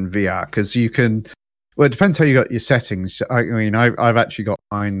in VR, because you can. Well, it depends how you got your settings. I mean, I've actually got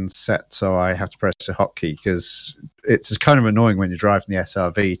mine set so I have to press a hotkey, because it's kind of annoying when you're driving the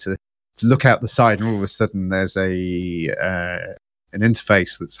SRV to look out the side and all of a sudden there's an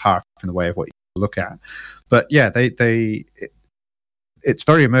interface that's half in the way of what you look at. But yeah, it's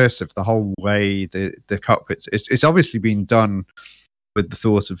very immersive the whole way. The cockpit, it's obviously been done with the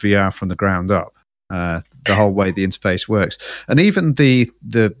thought of VR from the ground up. The whole way the interface works, and even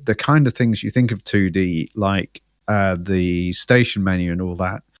the kind of things you think of 2D, like the station menu and all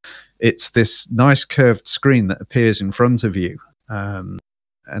that. It's this nice curved screen that appears in front of you,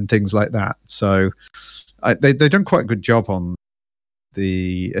 and things like that. So they've done quite a good job on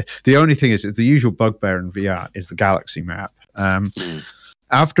the only thing is the usual bugbear in VR is the galaxy map.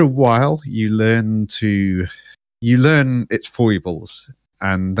 After a while, you learn its foibles,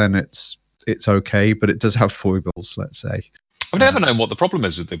 and then it's okay, but it does have foibles, let's say. I've never known what the problem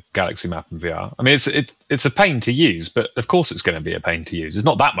is with the Galaxy map in VR. I mean, it's a pain to use, but of course it's going to be a pain to use. It's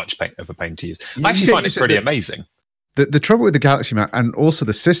not that much of a pain to use. I actually find it pretty amazing. The trouble with the Galaxy map, and also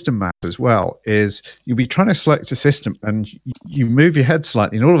the system map as well, is you'll be trying to select a system and you move your head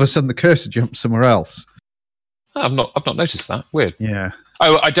slightly, and all of a sudden the cursor jumps somewhere else. Oh, I've not noticed that. Weird. Yeah.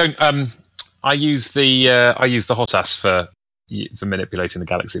 Oh, I don't. I use the Hotas for manipulating the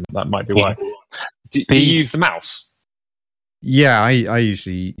Galaxy. That might be why. Do you use the mouse? Yeah, I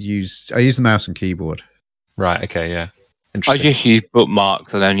usually use the mouse and keyboard. Right. Okay. Yeah. I Interesting. just use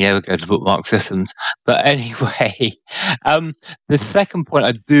bookmarks and only ever go to bookmark systems. But anyway, the second point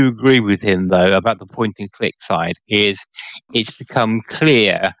I do agree with him, though, about the point and click side is it's become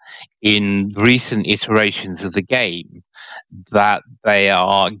clear in recent iterations of the game that they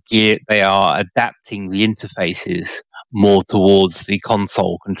are adapting the interfaces more towards the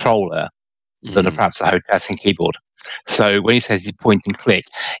console controller than perhaps a home pressing keyboard. So when he says you point and click,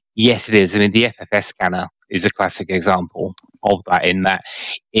 yes, it is. I mean, the FFS scanner is a classic example of that. In that,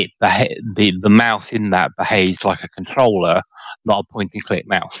 the mouse in that behaves like a controller, not a point and click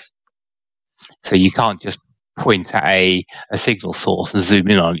mouse. So you can't just point at a signal source and zoom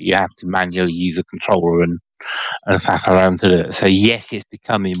in on it. You have to manually use a controller and faff around to do it. So yes, it's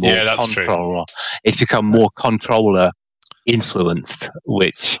becoming more controller. It's become more controller influenced,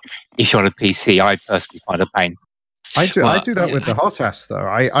 which if you're on a PC, I personally find a pain. I do that with the Hotas though.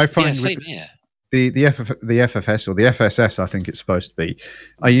 I find the FFS or the FSS, I think it's supposed to be.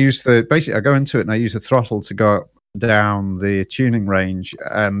 I go into it and I use the throttle to go up down the tuning range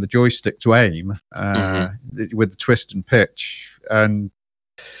and the joystick to aim with the twist and pitch, and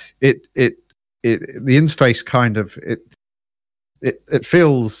the interface kind of it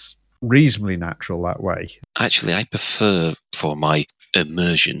feels reasonably natural that way. Actually, I prefer, for my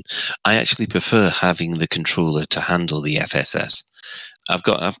immersion, I actually prefer having the controller to handle the FSS. I've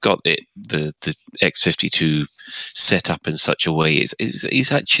got the X52 set up in such a way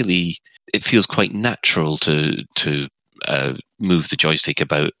it's actually, it feels quite natural to move the joystick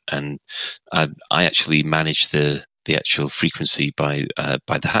about, and I actually manage the actual frequency by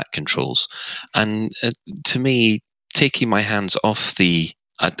the hat controls. And to me, taking my hands off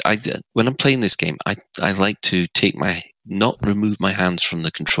when I'm playing this game, I like to not remove my hands from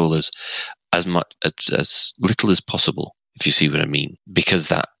the controllers as little as possible, if you see what I mean. Because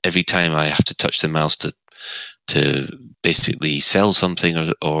that every time I have to touch the mouse to basically sell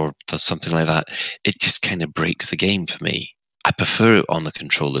something or something like that, it just kind of breaks the game for me. I prefer it on the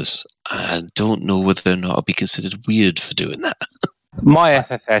controllers. I don't know whether or not I'll be considered weird for doing that. My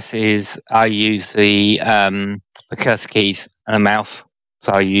FFS is I use the cursor keys and a mouse.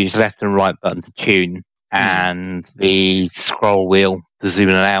 So I use left and right button to tune, and the scroll wheel to zoom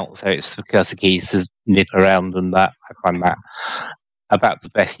in and out. So it's the cursor keys to nip around, and that I find that about the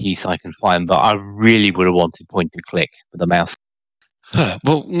best use I can find. But I really would have wanted point and click with the mouse.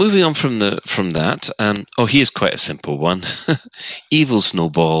 Well, moving on from that, here's quite a simple one. Evil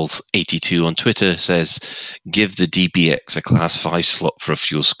Snowballs 82 on Twitter says, "Give the DBX a Class 5 slot for a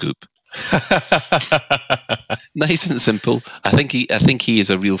fuel scoop." Nice and simple. I think he is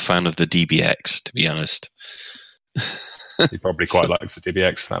a real fan of the DBX, to be honest. He probably quite likes the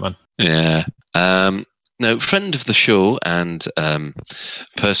DBX, that man. Yeah. Now, friend of the show and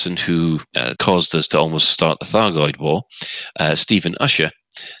person who caused us to almost start the Thargoid War, Stephen Usher.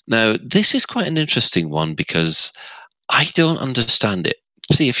 Now, this is quite an interesting one because I don't understand it.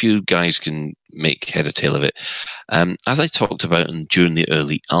 See if you guys can make head or tail of it. As I talked about during the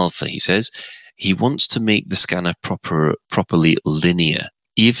early alpha, he says he wants to make the scanner properly linear.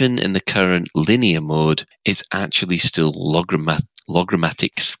 Even in the current linear mode, it's actually still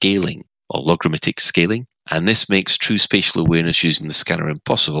logarithmic scaling. And this makes true spatial awareness using the scanner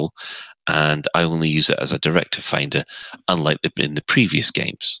impossible, and I only use it as a directive finder, unlike in the previous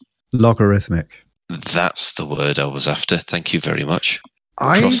games. Logarithmic. That's the word I was after. Thank you very much.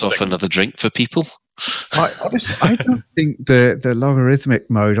 Cross off another drink for people. Honestly, I don't think the logarithmic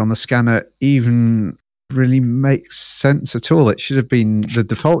mode on the scanner even really makes sense at all. It should have been, the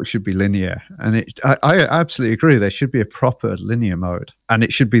default should be linear, and I absolutely agree. There should be a proper linear mode, and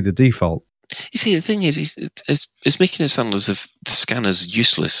it should be the default. You see, the thing is, it's making it sound as if the scanner's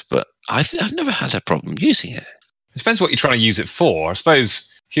useless, but I've never had a problem using it. It depends what you're trying to use it for. I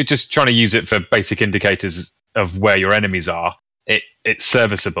suppose if you're just trying to use it for basic indicators of where your enemies are, it's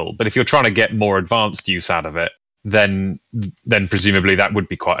serviceable. But if you're trying to get more advanced use out of it, then presumably that would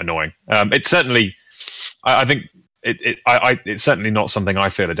be quite annoying. It's certainly, I think it's certainly not something I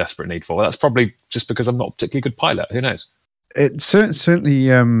feel a desperate need for. That's probably just because I'm not a particularly good pilot. Who knows? It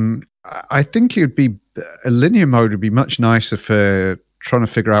certainly. I think it'd be a linear mode would be much nicer for trying to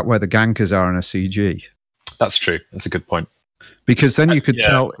figure out where the gankers are in a CG. That's true. That's a good point. Because then you could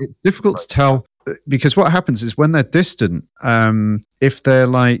tell. It's difficult to tell. Because what happens is when they're distant, if they're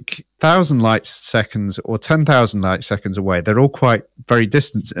like 1,000 light seconds or 10,000 light seconds away, they're all quite very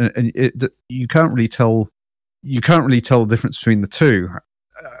distant, and you can't really tell. You can't really tell the difference between the two.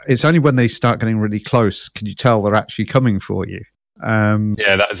 It's only when they start getting really close can you tell they're actually coming for you.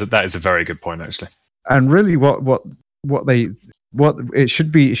 That is a very good point, actually. And really, what it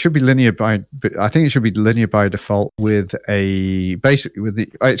should be linear by. I think it should be linear by default with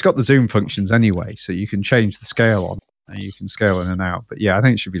it's got the zoom functions anyway, so you can change the scale on and you can scale in and out. But yeah, I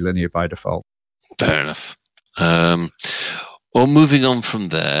think it should be linear by default. Fair enough. Well, moving on from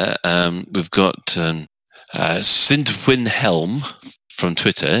there, we've got Sindwin Helm from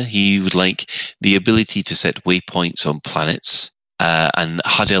Twitter. He would like the ability to set waypoints on planets and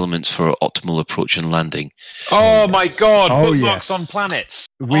HUD elements for optimal approach and landing. Oh my God! Bookmarks yes. on planets.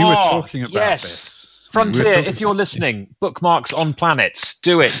 We were talking about this. Frontier, We were talking- if you're listening, bookmarks on planets.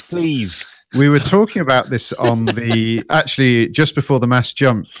 Do it, please. We were talking about this on actually just before the mass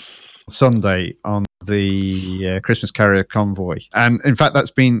jump Sunday on the Christmas Carrier Convoy. And in fact,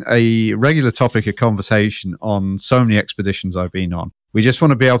 that's been a regular topic of conversation on so many expeditions I've been on. We just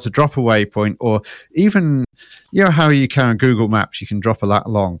want to be able to drop a waypoint, or even, you know how you can on Google Maps, you can drop a lat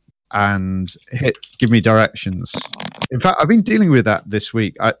long and hit give me directions. In fact, I've been dealing with that this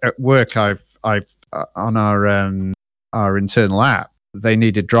week. At work, I've on our internal app, they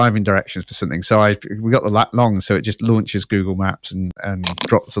needed driving directions for something. So we got the lat long, so it just launches Google Maps and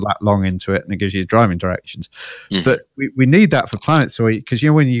drops the lat long into it, and it gives you driving directions. Mhm. But we need that for planets, so because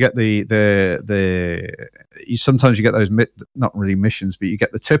when you get sometimes you get those not really missions, but you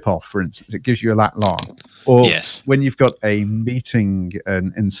get the tip off, for instance, it gives you a lat long. Or Yes. when you've got a meeting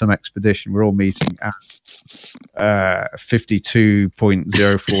in some expedition, we're all meeting at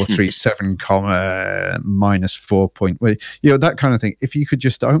 52.0437 comma minus 4 point, that kind of thing. If you could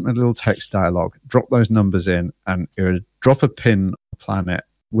just open a little text dialogue, drop those numbers in, and it would drop a pin on the planet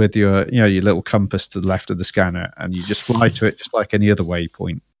with your little compass to the left of the scanner, and you just fly to it just like any other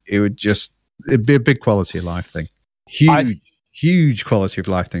waypoint. It'd be a big quality of life thing. Huge quality of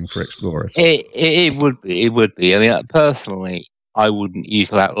life thing for explorers. It would be. I mean, personally, I wouldn't use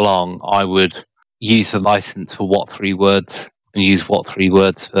that long. I would use the license for What 3 Words and use What 3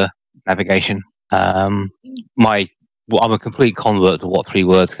 Words for navigation. I'm a complete convert to What 3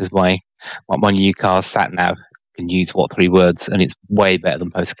 Words because my new car sat nav can use What 3 Words, and it's way better than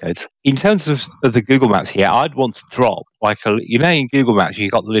postcodes. In terms of the Google Maps here, I'd want to drop in Google Maps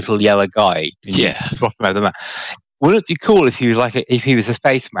you've got the little yellow guy. And you drop him over the map. Wouldn't it be cool if he was a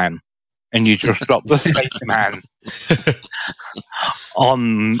spaceman and you just drop the spaceman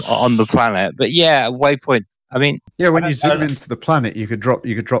on the planet? But yeah, waypoint. I mean, when you zoom into the planet, you could drop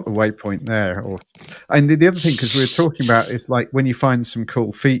the waypoint there. And the other thing, because we were talking about, is like when you find some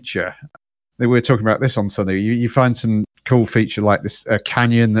cool feature. We were talking about this on Sunday. You find some cool feature like this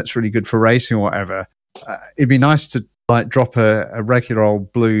canyon that's really good for racing or whatever. It'd be nice to drop a regular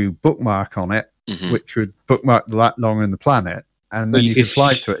old blue bookmark on it, which would bookmark the lat long in the planet, and then you could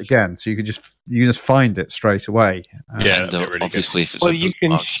fly to it again. So you could just find it straight away. And obviously, if it's you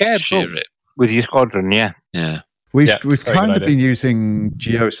can share it with your squadron. Yeah. We've kind of been using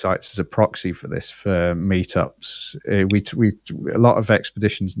geosites as a proxy for this for meetups. A lot of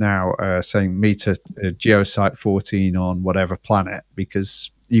expeditions now are saying meet a geosite 14 on whatever planet,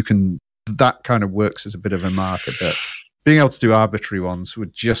 because that kind of works as a bit of a marker. But being able to do arbitrary ones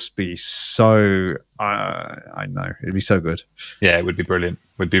would just be so. I know it'd be so good. Yeah, it would be brilliant.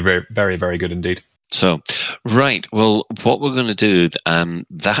 Would be very, very, very good indeed. So, right. Well, what we're going to do,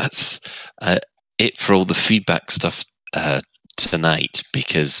 that's it for all the feedback stuff tonight,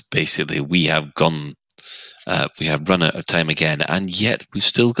 because basically we have run out of time again, and yet we've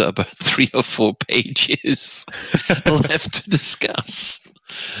still got about 3 or 4 pages left to discuss.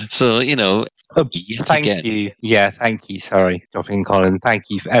 So, thank you. Yeah, thank you. Sorry, dropping Colin. Thank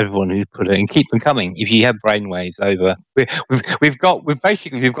you for everyone who put it, and keep them coming. If you have brainwaves over, we've got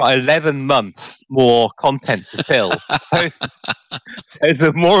 11 months more content to fill. So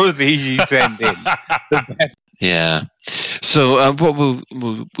the more of these you send in, the better. Yeah. So what we'll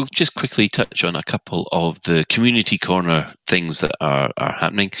just quickly touch on a couple of the community corner things that are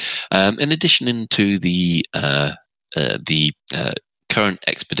happening. In addition to the current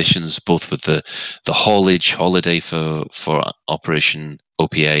expeditions, both with the haulage holiday for Operation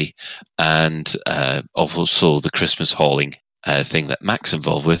OPA and also the Christmas hauling thing that Mac's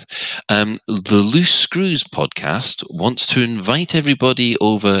involved with. The Loose Screws podcast wants to invite everybody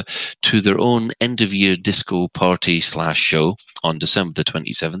over to their own end-of-year disco party / show on December the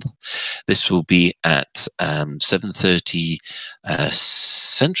 27th. This will be at 7:30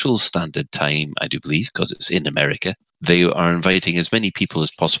 Central Standard Time, I do believe, because it's in America. They are inviting as many people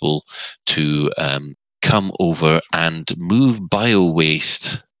as possible to come over and move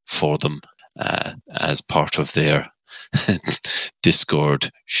bio-waste for them as part of their Discord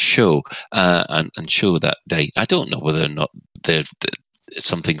show and show that day. I don't know whether or not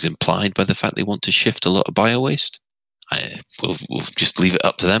something's implied by the fact they want to shift a lot of bio-waste. we'll just leave it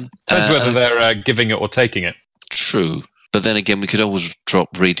up to them. Depends whether they're giving it or taking it. True. But then again, we could always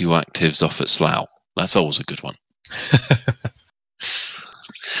drop radioactives off at Slough. That's always a good one.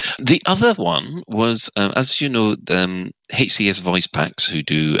 The other one was, as you know, HCS Voice Packs, who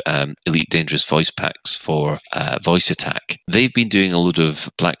do Elite Dangerous voice packs for Voice Attack. They've been doing a load of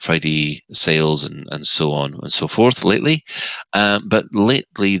Black Friday sales and so on and so forth lately. But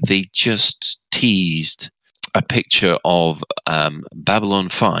lately, they just teased a picture of Babylon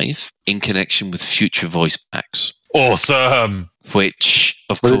 5 in connection with future voice packs. Awesome! Which,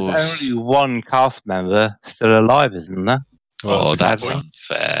 of But course... there's only one cast member still alive, isn't there? Oh, that's that's a good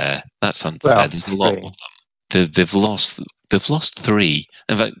unfair. That's unfair. Well, There's a lot three. of them. They've lost 3.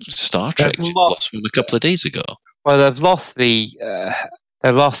 In fact, Star Trek They've just lost- lost one a couple of days ago. Well, they've lost I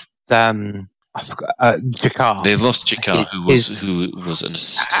forgot, Jakar. They've lost Jakar, His- who was an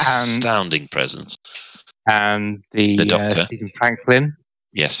astounding presence. and the Doctor. Stephen Franklin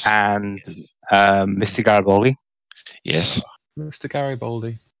Yes, and Mr. Garibaldi. yes, Mr.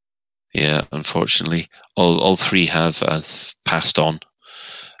 Garibaldi. yeah. Unfortunately, all 3 have passed on.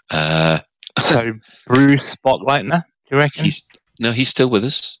 So Bruce Spotlightner, do you reckon? He's still with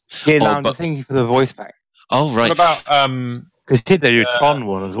us. Yeah, no, oh, I'm but- just thinking for the voice pack. Oh, right. What about Because he did the Tron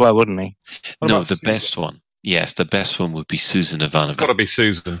one as well, wouldn't he? what No, about the Susan? best one. Yes, the best one would be Susan It's got to Ivanovic. be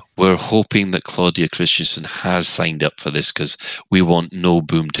Susan. We're hoping that Claudia Christensen has signed up for this because we want no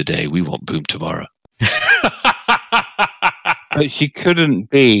Boom today. We want Boom tomorrow. But she couldn't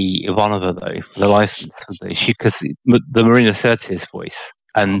be Ivanova, though, for the license, would she? Because the Marina Sirtis voice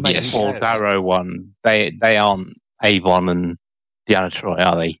and the Yes. Paul Darrow one, they aren't Avon and Deanna Troy,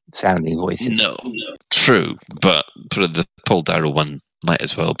 are they? Sounding voices. No, true, but the Paul Darrow one might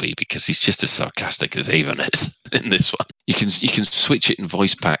as well be because he's just as sarcastic as Avon is in this one. You can switch it in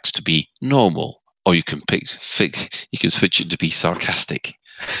voice packs to be normal, or you can you can switch it to be sarcastic.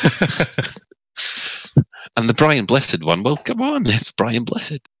 And the Brian Blessed one, well, come on, it's Brian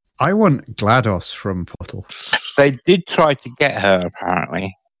Blessed. I want GLaDOS from Puddle. They did try to get her,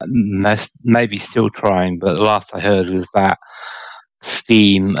 apparently. And they're maybe still trying, but the last I heard was that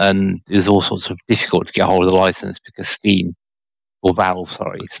Steam and there's all sorts of difficult to get hold of the license because Steam, or Valve,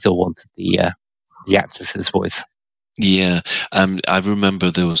 sorry, still wanted the actress's voice. Yeah, I remember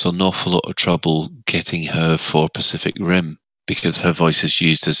there was an awful lot of trouble getting her for Pacific Rim because her voice is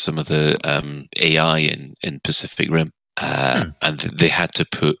used as some of the AI in Pacific Rim. And they had to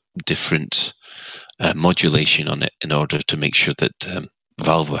put different modulation on it in order to make sure that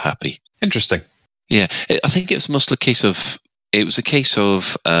Valve were happy. Interesting. Yeah, I think it was mostly a case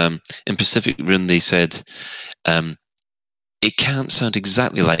of in Pacific Rim they said it can't sound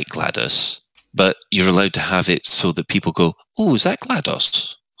exactly like GLaDOS, but you're allowed to have it so that people go, "Oh, is that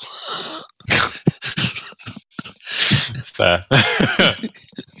GLaDOS?" Fair.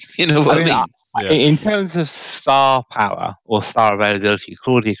 You know what I mean? Yeah. In terms of star power or star availability,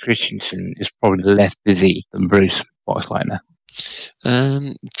 Claudia Christensen is probably less busy than Bruce Boxleitner.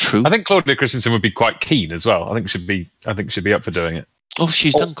 True. I think Claudia Christensen would be quite keen as well. I think she'd be up for doing it. Oh,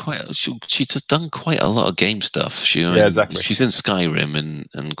 she's done she's just done quite a lot of game stuff. Yeah, exactly. She's in Skyrim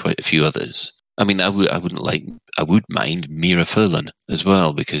and quite a few others. I mean, I would mind Mira Furlan as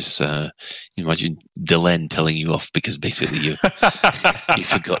well because imagine Delenn telling you off because basically you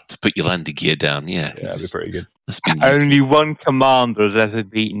forgot to put your landing gear down. Yeah, That'd be pretty good. that's been Only one commander has ever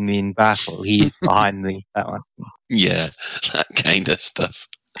beaten me in battle. He is behind me. That one. yeah, that kind of stuff.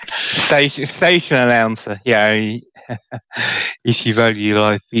 Station announcer. Yeah. If you value your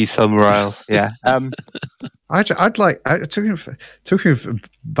life, be somewhere else. Yeah. I'd like talking of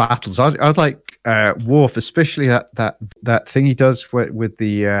battles. I'd like Worf, especially that thing he does with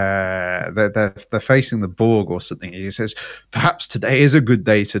they're facing the Borg or something. He says, "Perhaps today is a good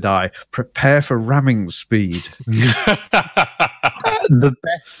day to die. Prepare for ramming speed." The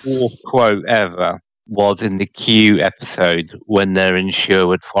best Worf quote ever was in the Q episode when they're in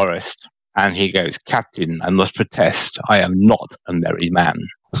Sherwood Forest. And he goes, "Captain, I must protest. I am not a merry man."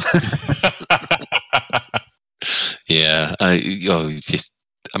 Yeah, there's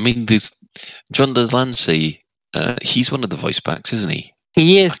John Delancey. He's one of the voice packs, isn't he?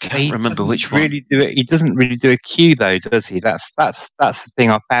 He is. I can't remember which one. Really do it. He doesn't really do a Q though, does he? That's the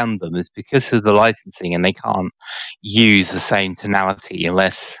thing I found them is because of the licensing, and they can't use the same tonality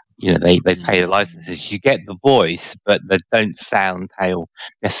unless they pay the licenses. You get the voice, but they don't sound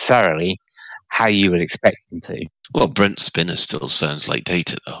necessarily how you would expect them to. Well, Brent Spinner still sounds like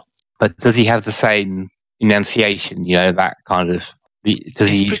Data though. But does he have the same enunciation? That kind of. Does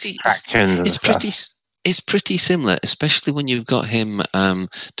he use fractions and It's stuff? It's pretty similar, especially when you've got him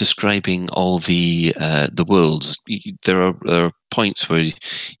describing all the worlds. There are points where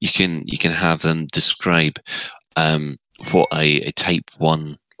you can have them describe what a Type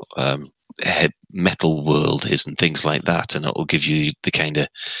 1 metal world is and things like that, and it will give you the kind of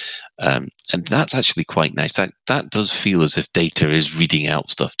and that's actually quite nice. That does feel as if Data is reading out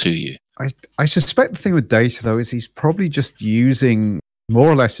stuff to you. I suspect the thing with Data though is he's probably just using more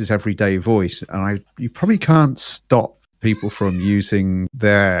or less his everyday voice, and you probably can't stop people from using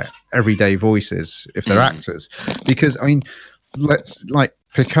their everyday voices if they're actors, because I mean, let's like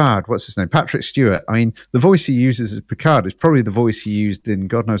Picard, what's his name? Patrick Stewart. I mean, the voice he uses as Picard is probably the voice he used in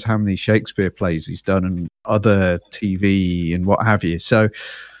God knows how many Shakespeare plays he's done and other TV and what have you. So,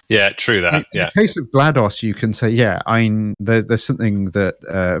 yeah, true that. In the case of GLaDOS, you can say, yeah, I mean, there's something that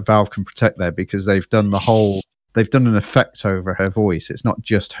Valve can protect there because they've done an effect over her voice. It's not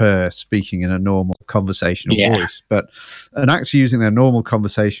just her speaking in a normal conversational voice, but an actor using their normal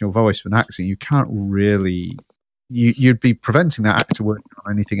conversational voice when acting, you can't really. You'd be preventing that actor working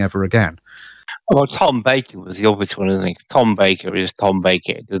on anything ever again. Well, Tom Baker was the obvious one, isn't he? Tom Baker is Tom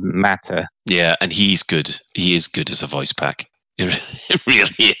Baker. It doesn't matter. Yeah, and he's good. He is good as a voice pack. It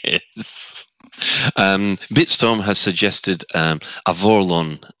really is. Bitstorm has suggested a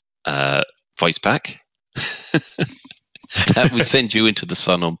Vorlon voice pack. That would send you into the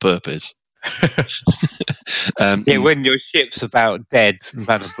sun on purpose. When your ship's about dead,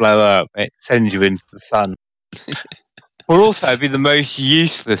 about to blow up, it sends you into the sun. Would also be the most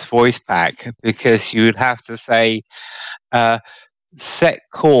useless voice pack because you would have to say, set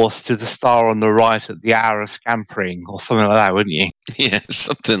course to the star on the right at the hour of scampering, or something like that, wouldn't you? Yeah,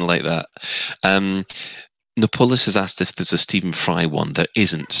 something like that. Napolis has asked if there's a Stephen Fry one. There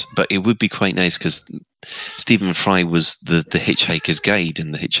isn't, but it would be quite nice because Stephen Fry was the Hitchhiker's Guide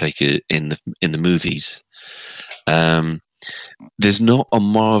in the Hitchhiker in the movies. There's not a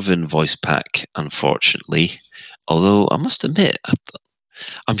Marvin voice pack, unfortunately. Although I must admit,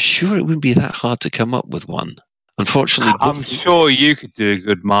 I'm sure it wouldn't be that hard to come up with one. Unfortunately, I'm sure you could do a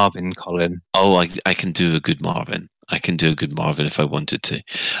good Marvin, Colin. Oh, I can do a good Marvin. I can do a good Marvin if I wanted to.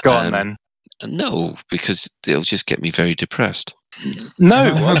 Go on then. No, because it'll just get me very depressed. No,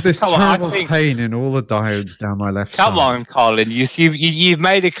 I have this terrible on, pain in all the diodes down my left side. Come on, Colin. You've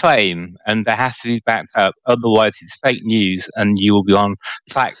made a claim, and there has to be backed up. Otherwise, it's fake news, and you will be on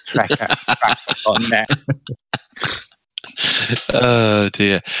facttracker.net. Oh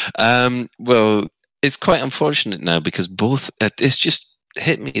dear. Well, it's quite unfortunate now because it's just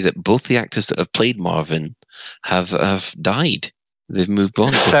hit me that both the actors that have played Marvin have died. They've moved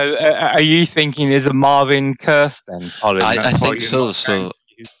on. So, are you thinking there's a Marvin curse then, Colin? I think so. So,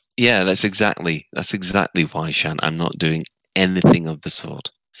 yeah, that's exactly why, Shan. I'm not doing anything of the sort.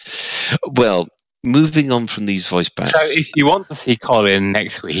 Well, moving on from these voice packs. So, if you want to see Colin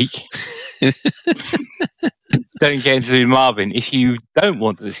next week, don't get into Marvin. If you don't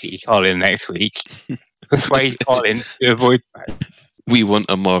want to see Colin next week, persuade Colin to avoid that. We want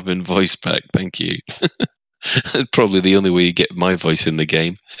a Marvin voice pack. Thank you. Probably the only way you get my voice in the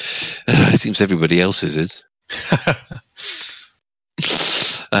game. It seems everybody else's is.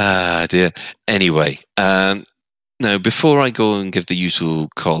 Dear. Anyway, now before I go and give the usual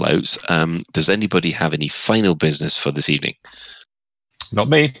call outs, does anybody have any final business for this evening? Not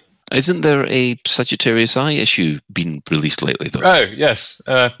me. Isn't there a Sagittarius Eye issue being released lately, though? Oh, yes,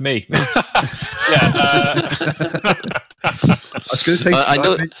 me. I was going to say, I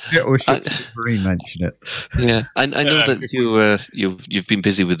know, or should Wolverine mention it? Yeah, I know that you've been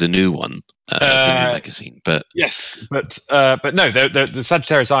busy with the new one, the new magazine, but yes, but no, the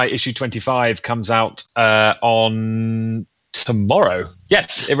Sagittarius Eye issue 25 comes out on tomorrow.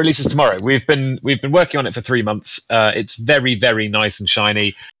 Yes, it releases tomorrow. We've been working on it for 3 months. It's very, very nice and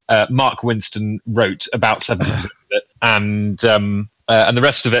shiny. Mark Winston wrote about 70% of it, and the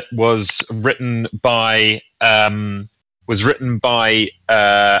rest of it was written by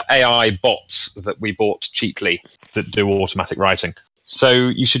AI bots that we bought cheaply that do automatic writing. So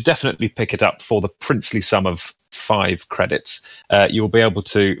you should definitely pick it up for the princely sum of 5 credits. You will be able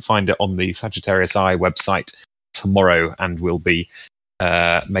to find it on the Sagittarius Eye website tomorrow, and we'll be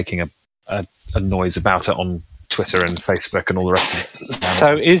making a noise about it on Twitter and Facebook and all the rest of it.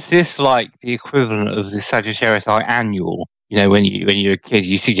 So is this like the equivalent of the Sagittarius Eye annual? You know, when you were a kid,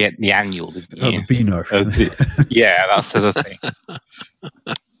 you used to get the annual. The Beano. Yeah, that sort of thing.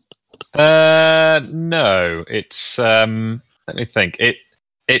 No, it's let me think.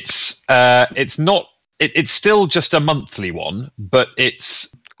 It's not. It's still just a monthly one, but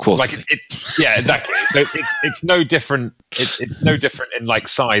it's quarterly. Yeah, exactly. So it's no different. It's no different in like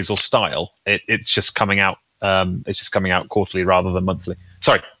size or style. It's just coming out. It's just coming out quarterly rather than monthly.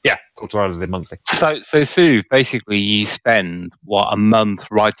 Sorry, yeah, quarterly rather than monthly. So Sue, basically, you spend a month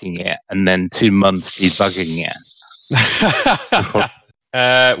writing it and then 2 months debugging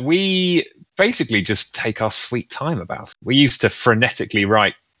it. We basically just take our sweet time about it. We used to frenetically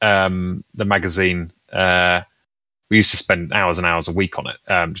write the magazine. We used to spend hours and hours a week on it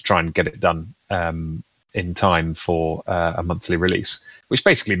to try and get it done in time for a monthly release, which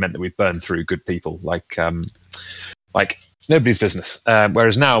basically meant that we burned through good people like nobody's business.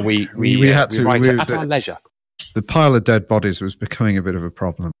 Whereas now we write at our leisure. The pile of dead bodies was becoming a bit of a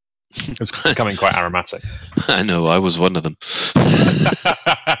problem. It's becoming quite aromatic. I know, I was one of them.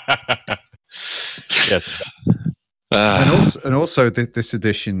 Yes. And also this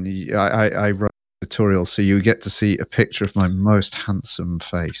edition, I wrote a tutorial, so you get to see a picture of my most handsome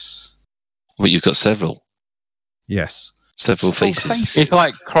face. Well, you've got several. Yes. Several faces. It's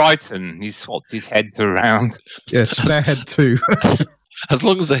like Crichton. He swapped his head around. Yeah, spare head too. As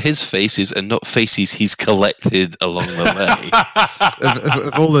long as they're his faces and not faces he's collected along the way.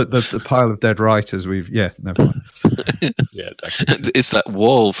 of all the pile of dead writers never mind. Yeah, exactly. It's that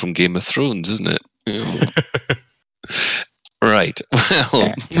wall from Game of Thrones, isn't it? Right. Well,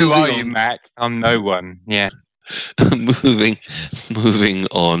 Yeah. Who are you, Mac? I'm no one. Yeah. moving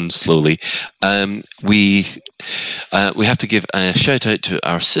on slowly. We have to give a shout out to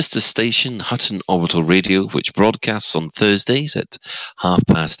our sister station, Hutton Orbital Radio, which broadcasts on Thursdays at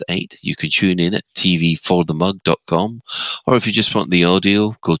 8:30. You can tune in at tvforthemug.com, or if you just want the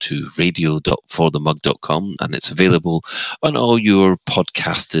audio, go to radio.forthemug.com, and it's available on all your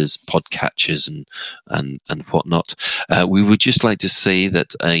podcatchers and whatnot. We would just like to say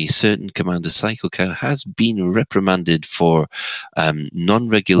that a certain Commander Psycho Cow has been reprimanded for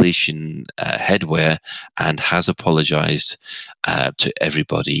non-regulation headwear and has apologized to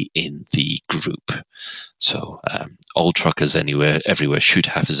everybody in the group. So all truckers everywhere should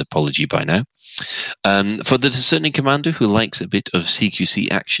have his apology by now. For the discerning commander who likes a bit of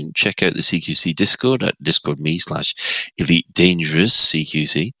CQC action, check out the CQC Discord at discord.me/Elite Dangerous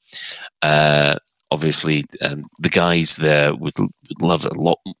CQC. Obviously, the guys there would love a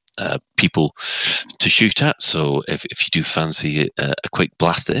lot people to shoot at. So if you do fancy a quick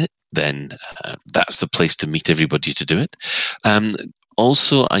blast at it, then that's the place to meet everybody to do it.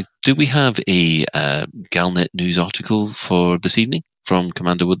 Also, do we have a Galnet news article for this evening from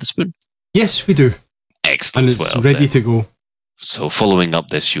Commander Witherspoon? Yes, we do. Excellent. And it's ready to go. So following up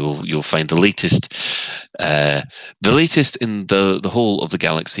this, you'll find the latest in the whole of the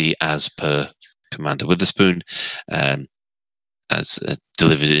galaxy as per Commander Witherspoon, as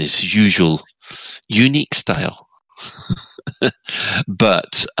delivered in his usual unique style.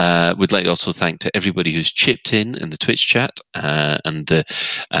 But we'd like to also thank to everybody who's chipped in the Twitch chat and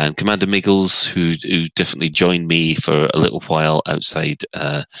Commander Miggles who definitely joined me for a little while outside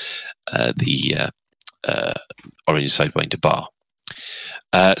the Orange Sidewinder bar.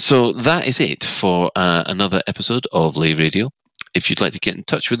 So that is it for another episode of Lave Radio. If you'd like to get in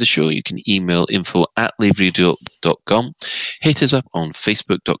touch with the show, you can email info@laveradio.com. Hit us up on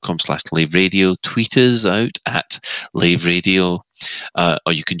facebook.com/laveradio. Tweet us out at laveradio.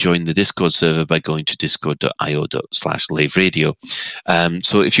 Or you can join the Discord server by going to discord.io/laveradio.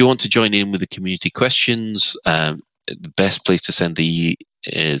 So if you want to join in with the community questions, the best place to send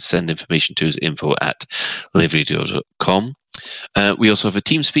information to is info@laveradio.com. We also have a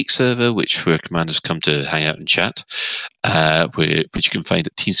TeamSpeak server, where commanders come to hang out and chat, which you can find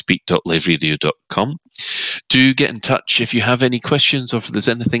at teamspeak.laveradio.com. Do get in touch if you have any questions or if there's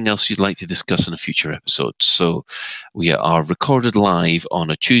anything else you'd like to discuss in a future episode. So we are recorded live on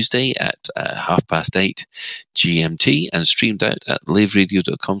a Tuesday at 8:30 GMT and streamed out at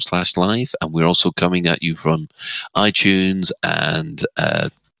laveradio.com/live. And we're also coming at you from iTunes and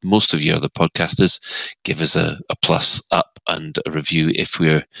most of your other podcasters. Give us a plus up and a review if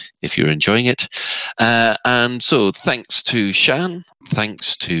you're enjoying it. And so thanks to Shan,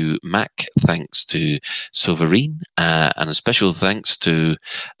 thanks to Mac, thanks to Silverine, and a special thanks to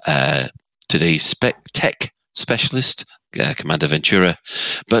today's tech specialist, Commander Ventura.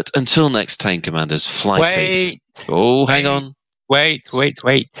 But until next time, Commanders, fly safe. Oh, hang on. Wait. We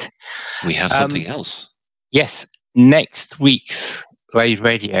have something else. Yes, next week's Lave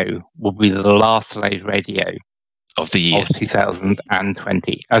Radio will be the last Lave Radio of the year, of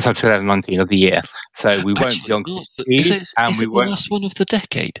 2020. 2019 of the year. So we won't be on. Is it the last one of the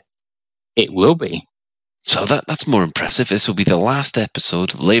decade? It will be. So that's more impressive. This will be the last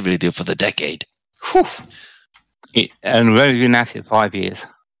episode of Lave Radio for the decade. And we've only been at it 5 years.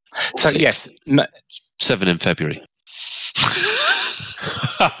 So 6. yes, no, 7 in February.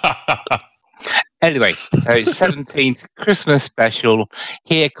 anyway, so 17th Christmas special.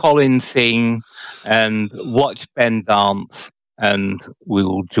 Hear Colin sing and watch Ben dance, and we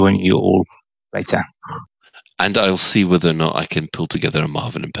will join you all later. And I'll see whether or not I can pull together a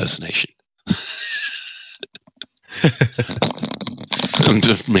Marvin impersonation. I'm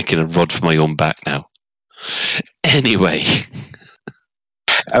just making a rod for my own back now. Anyway.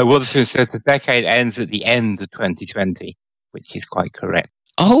 Witherspoon says the decade ends at the end of 2020, which is quite correct.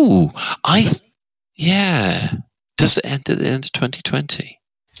 Oh, yeah. Does it end at the end of 2020?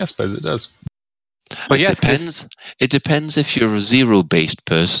 I suppose it does. Well, It yes, depends. It depends if you're a 0-based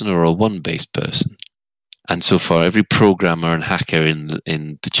person or a 1-based person. And so far, every programmer and hacker in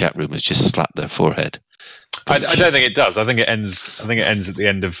the chat room has just slapped their forehead. I don't think it does. I think it ends at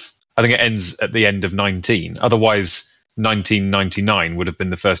the end of 19. Otherwise, 1999 would have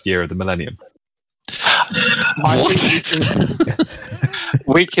been the first year of the millennium. What?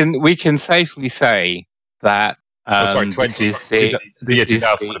 we can safely say that. 20. The year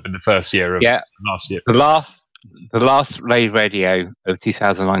 2000 would have been the first year of last year. The last Rave Radio of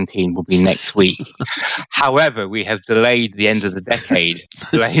 2019 will be next week. However, we have delayed the end of the decade.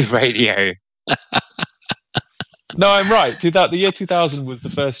 Rave Radio. No, I'm right. The year 2000 was the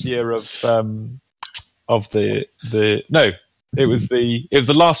first year of the no. It was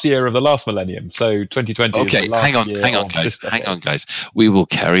the last year of the last millennium. So 2020. Okay, is the last hang on, guys. We will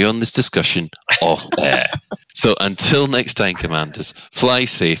carry on this discussion off air. So until next time, Commanders, fly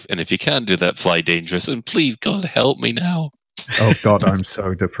safe, and if you can't do that, fly dangerous. And please, God, help me now. Oh God, I'm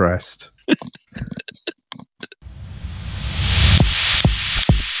so depressed.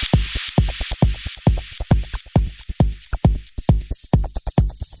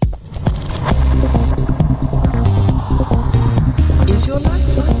 Is your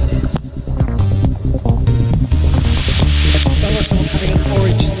life like this? Sounds like someone having an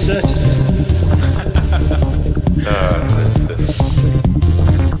orange inserted into them.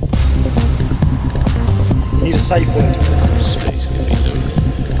 You need a safe word. Space can be loaded.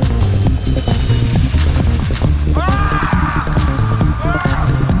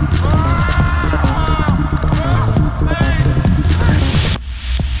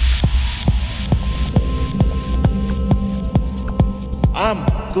 I'm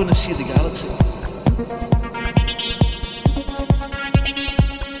gonna see the galaxy.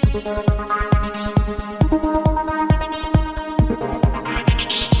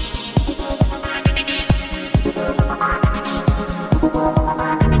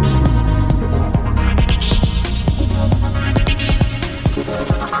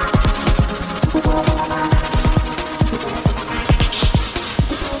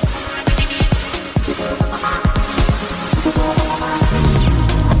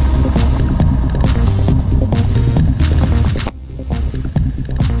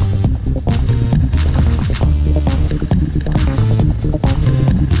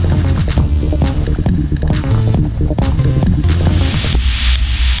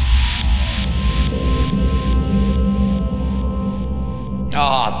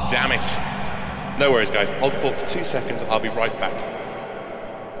 Ah, damn it. No worries, guys. Hold the fort for 2 seconds. I'll be right back.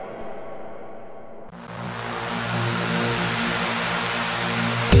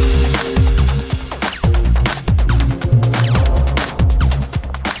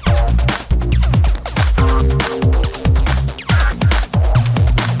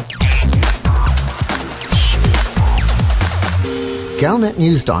 Galnet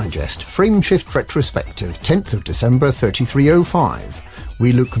News Digest, Frameshift Retrospective, 10th of December 3305.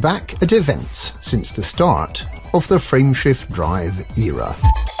 We look back at events since the start of the Frameshift Drive era.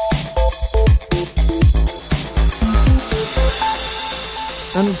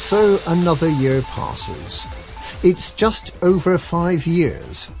 And so another year passes. It's just over 5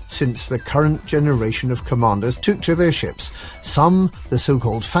 years since the current generation of commanders took to their ships, some, the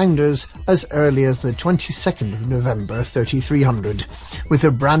so-called founders, as early as the 22nd of November 3300, with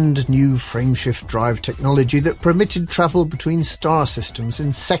a brand new frameshift drive technology that permitted travel between star systems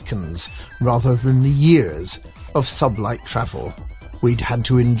in seconds rather than the years of sublight travel we'd had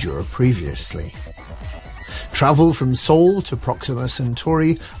to endure previously. Travel from Sol to Proxima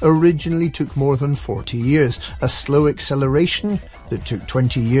Centauri originally took more than 40 years, a slow acceleration that took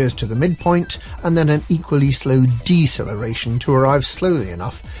 20 years to the midpoint, and then an equally slow deceleration to arrive slowly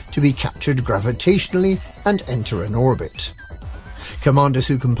enough to be captured gravitationally and enter an orbit. Commanders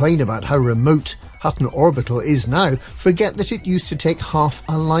who complain about how remote Hutton Orbital is now forget that it used to take half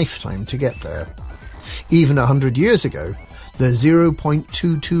a lifetime to get there. Even 100 years ago, The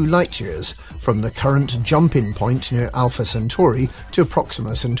 0.22 light-years from the current jump-in point near Alpha Centauri to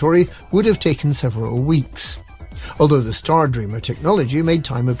Proxima Centauri would have taken several weeks, although the Star Dreamer technology made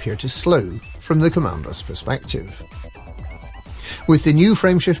time appear to slow from the commander's perspective. With the new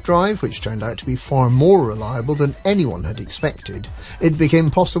frameshift drive, which turned out to be far more reliable than anyone had expected, it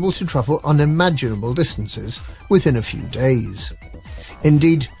became possible to travel unimaginable distances within a few days.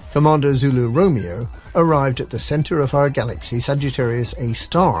 Indeed, Commander Zulu Romeo arrived at the centre of our galaxy Sagittarius A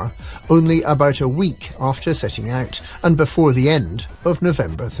star only about a week after setting out and before the end of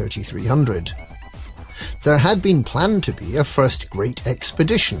November 3300. There had been planned to be a first great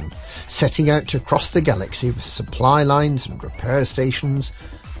expedition, setting out to cross the galaxy with supply lines and repair stations,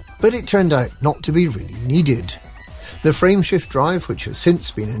 but it turned out not to be really needed. The frameshift drive, which has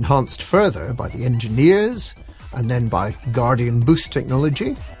since been enhanced further by the engineers and then by Guardian boost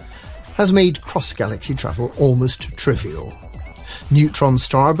technology, has made cross-galaxy travel almost trivial. Neutron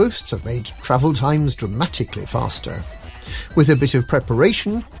star boosts have made travel times dramatically faster. With a bit of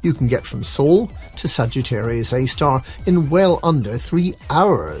preparation, you can get from Sol to Sagittarius A star in well under 3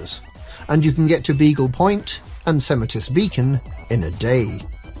 hours, and you can get to Beagle Point and Semitis Beacon in a day.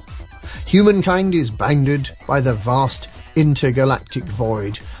 Humankind is bounded by the vast intergalactic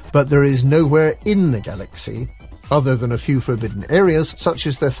void, but there is nowhere in the galaxy, other than a few forbidden areas such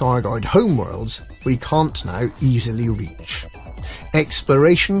as the Thargoid homeworlds, we can't now easily reach.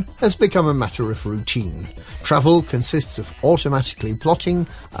 Exploration has become a matter of routine. Travel consists of automatically plotting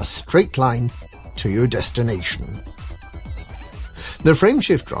a straight line to your destination. The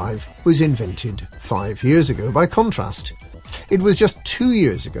frameshift drive was invented 5 years ago by contrast. It was just 2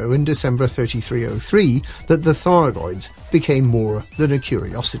 years ago in December 3303 that the Thargoids became more than a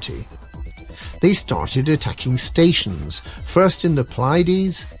curiosity. They started attacking stations, first in the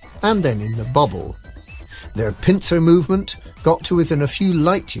Pleiades and then in the Bubble. Their pincer movement got to within a few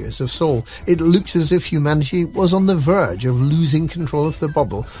light years of Sol. It looked as if humanity was on the verge of losing control of the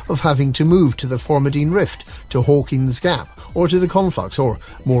Bubble, of having to move to the Formidine Rift, to Hawkins Gap, or to the Conflux, or,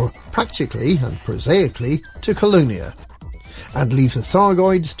 more practically and prosaically, to Colonia, and leave the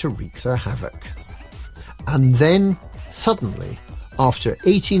Thargoids to wreak their havoc. And then, suddenly, after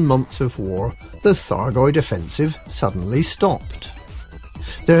 18 months of war, the Thargoid offensive suddenly stopped.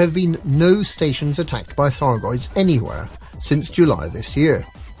 There have been no stations attacked by Thargoids anywhere since July this year.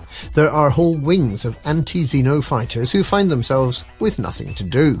 There are whole wings of anti-Xeno fighters who find themselves with nothing to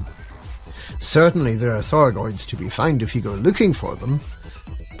do. Certainly there are Thargoids to be found if you go looking for them,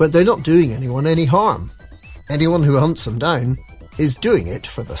 but they're not doing anyone any harm. Anyone who hunts them down is doing it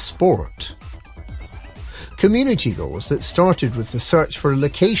for the sport. Community goals that started with the search for a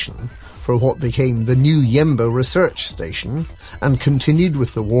location for what became the new Yemba research station and continued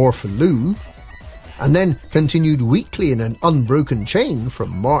with the war for Lu, and then continued weekly in an unbroken chain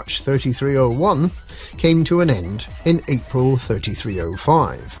from March 3301, came to an end in April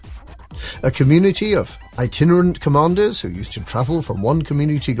 3305. A community of itinerant commanders who used to travel from one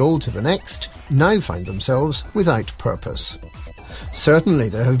community goal to the next now find themselves without purpose. Certainly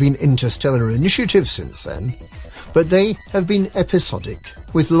there have been interstellar initiatives since then, but they have been episodic,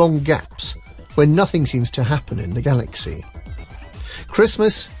 with long gaps, when nothing seems to happen in the galaxy.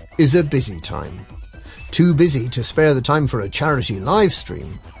 Christmas is a busy time. Too busy to spare the time for a charity live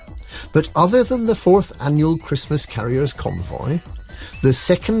stream. But other than the 4th annual Christmas Carriers Convoy, the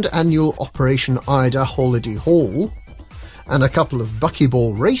 2nd annual Operation Ida Holiday Haul, and a couple of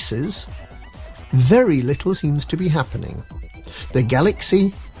buckyball races, very little seems to be happening. The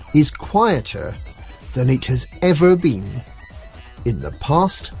galaxy is quieter than it has ever been in the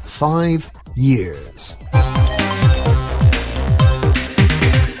past 5 years.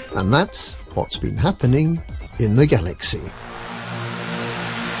 And that's what's been happening in the galaxy.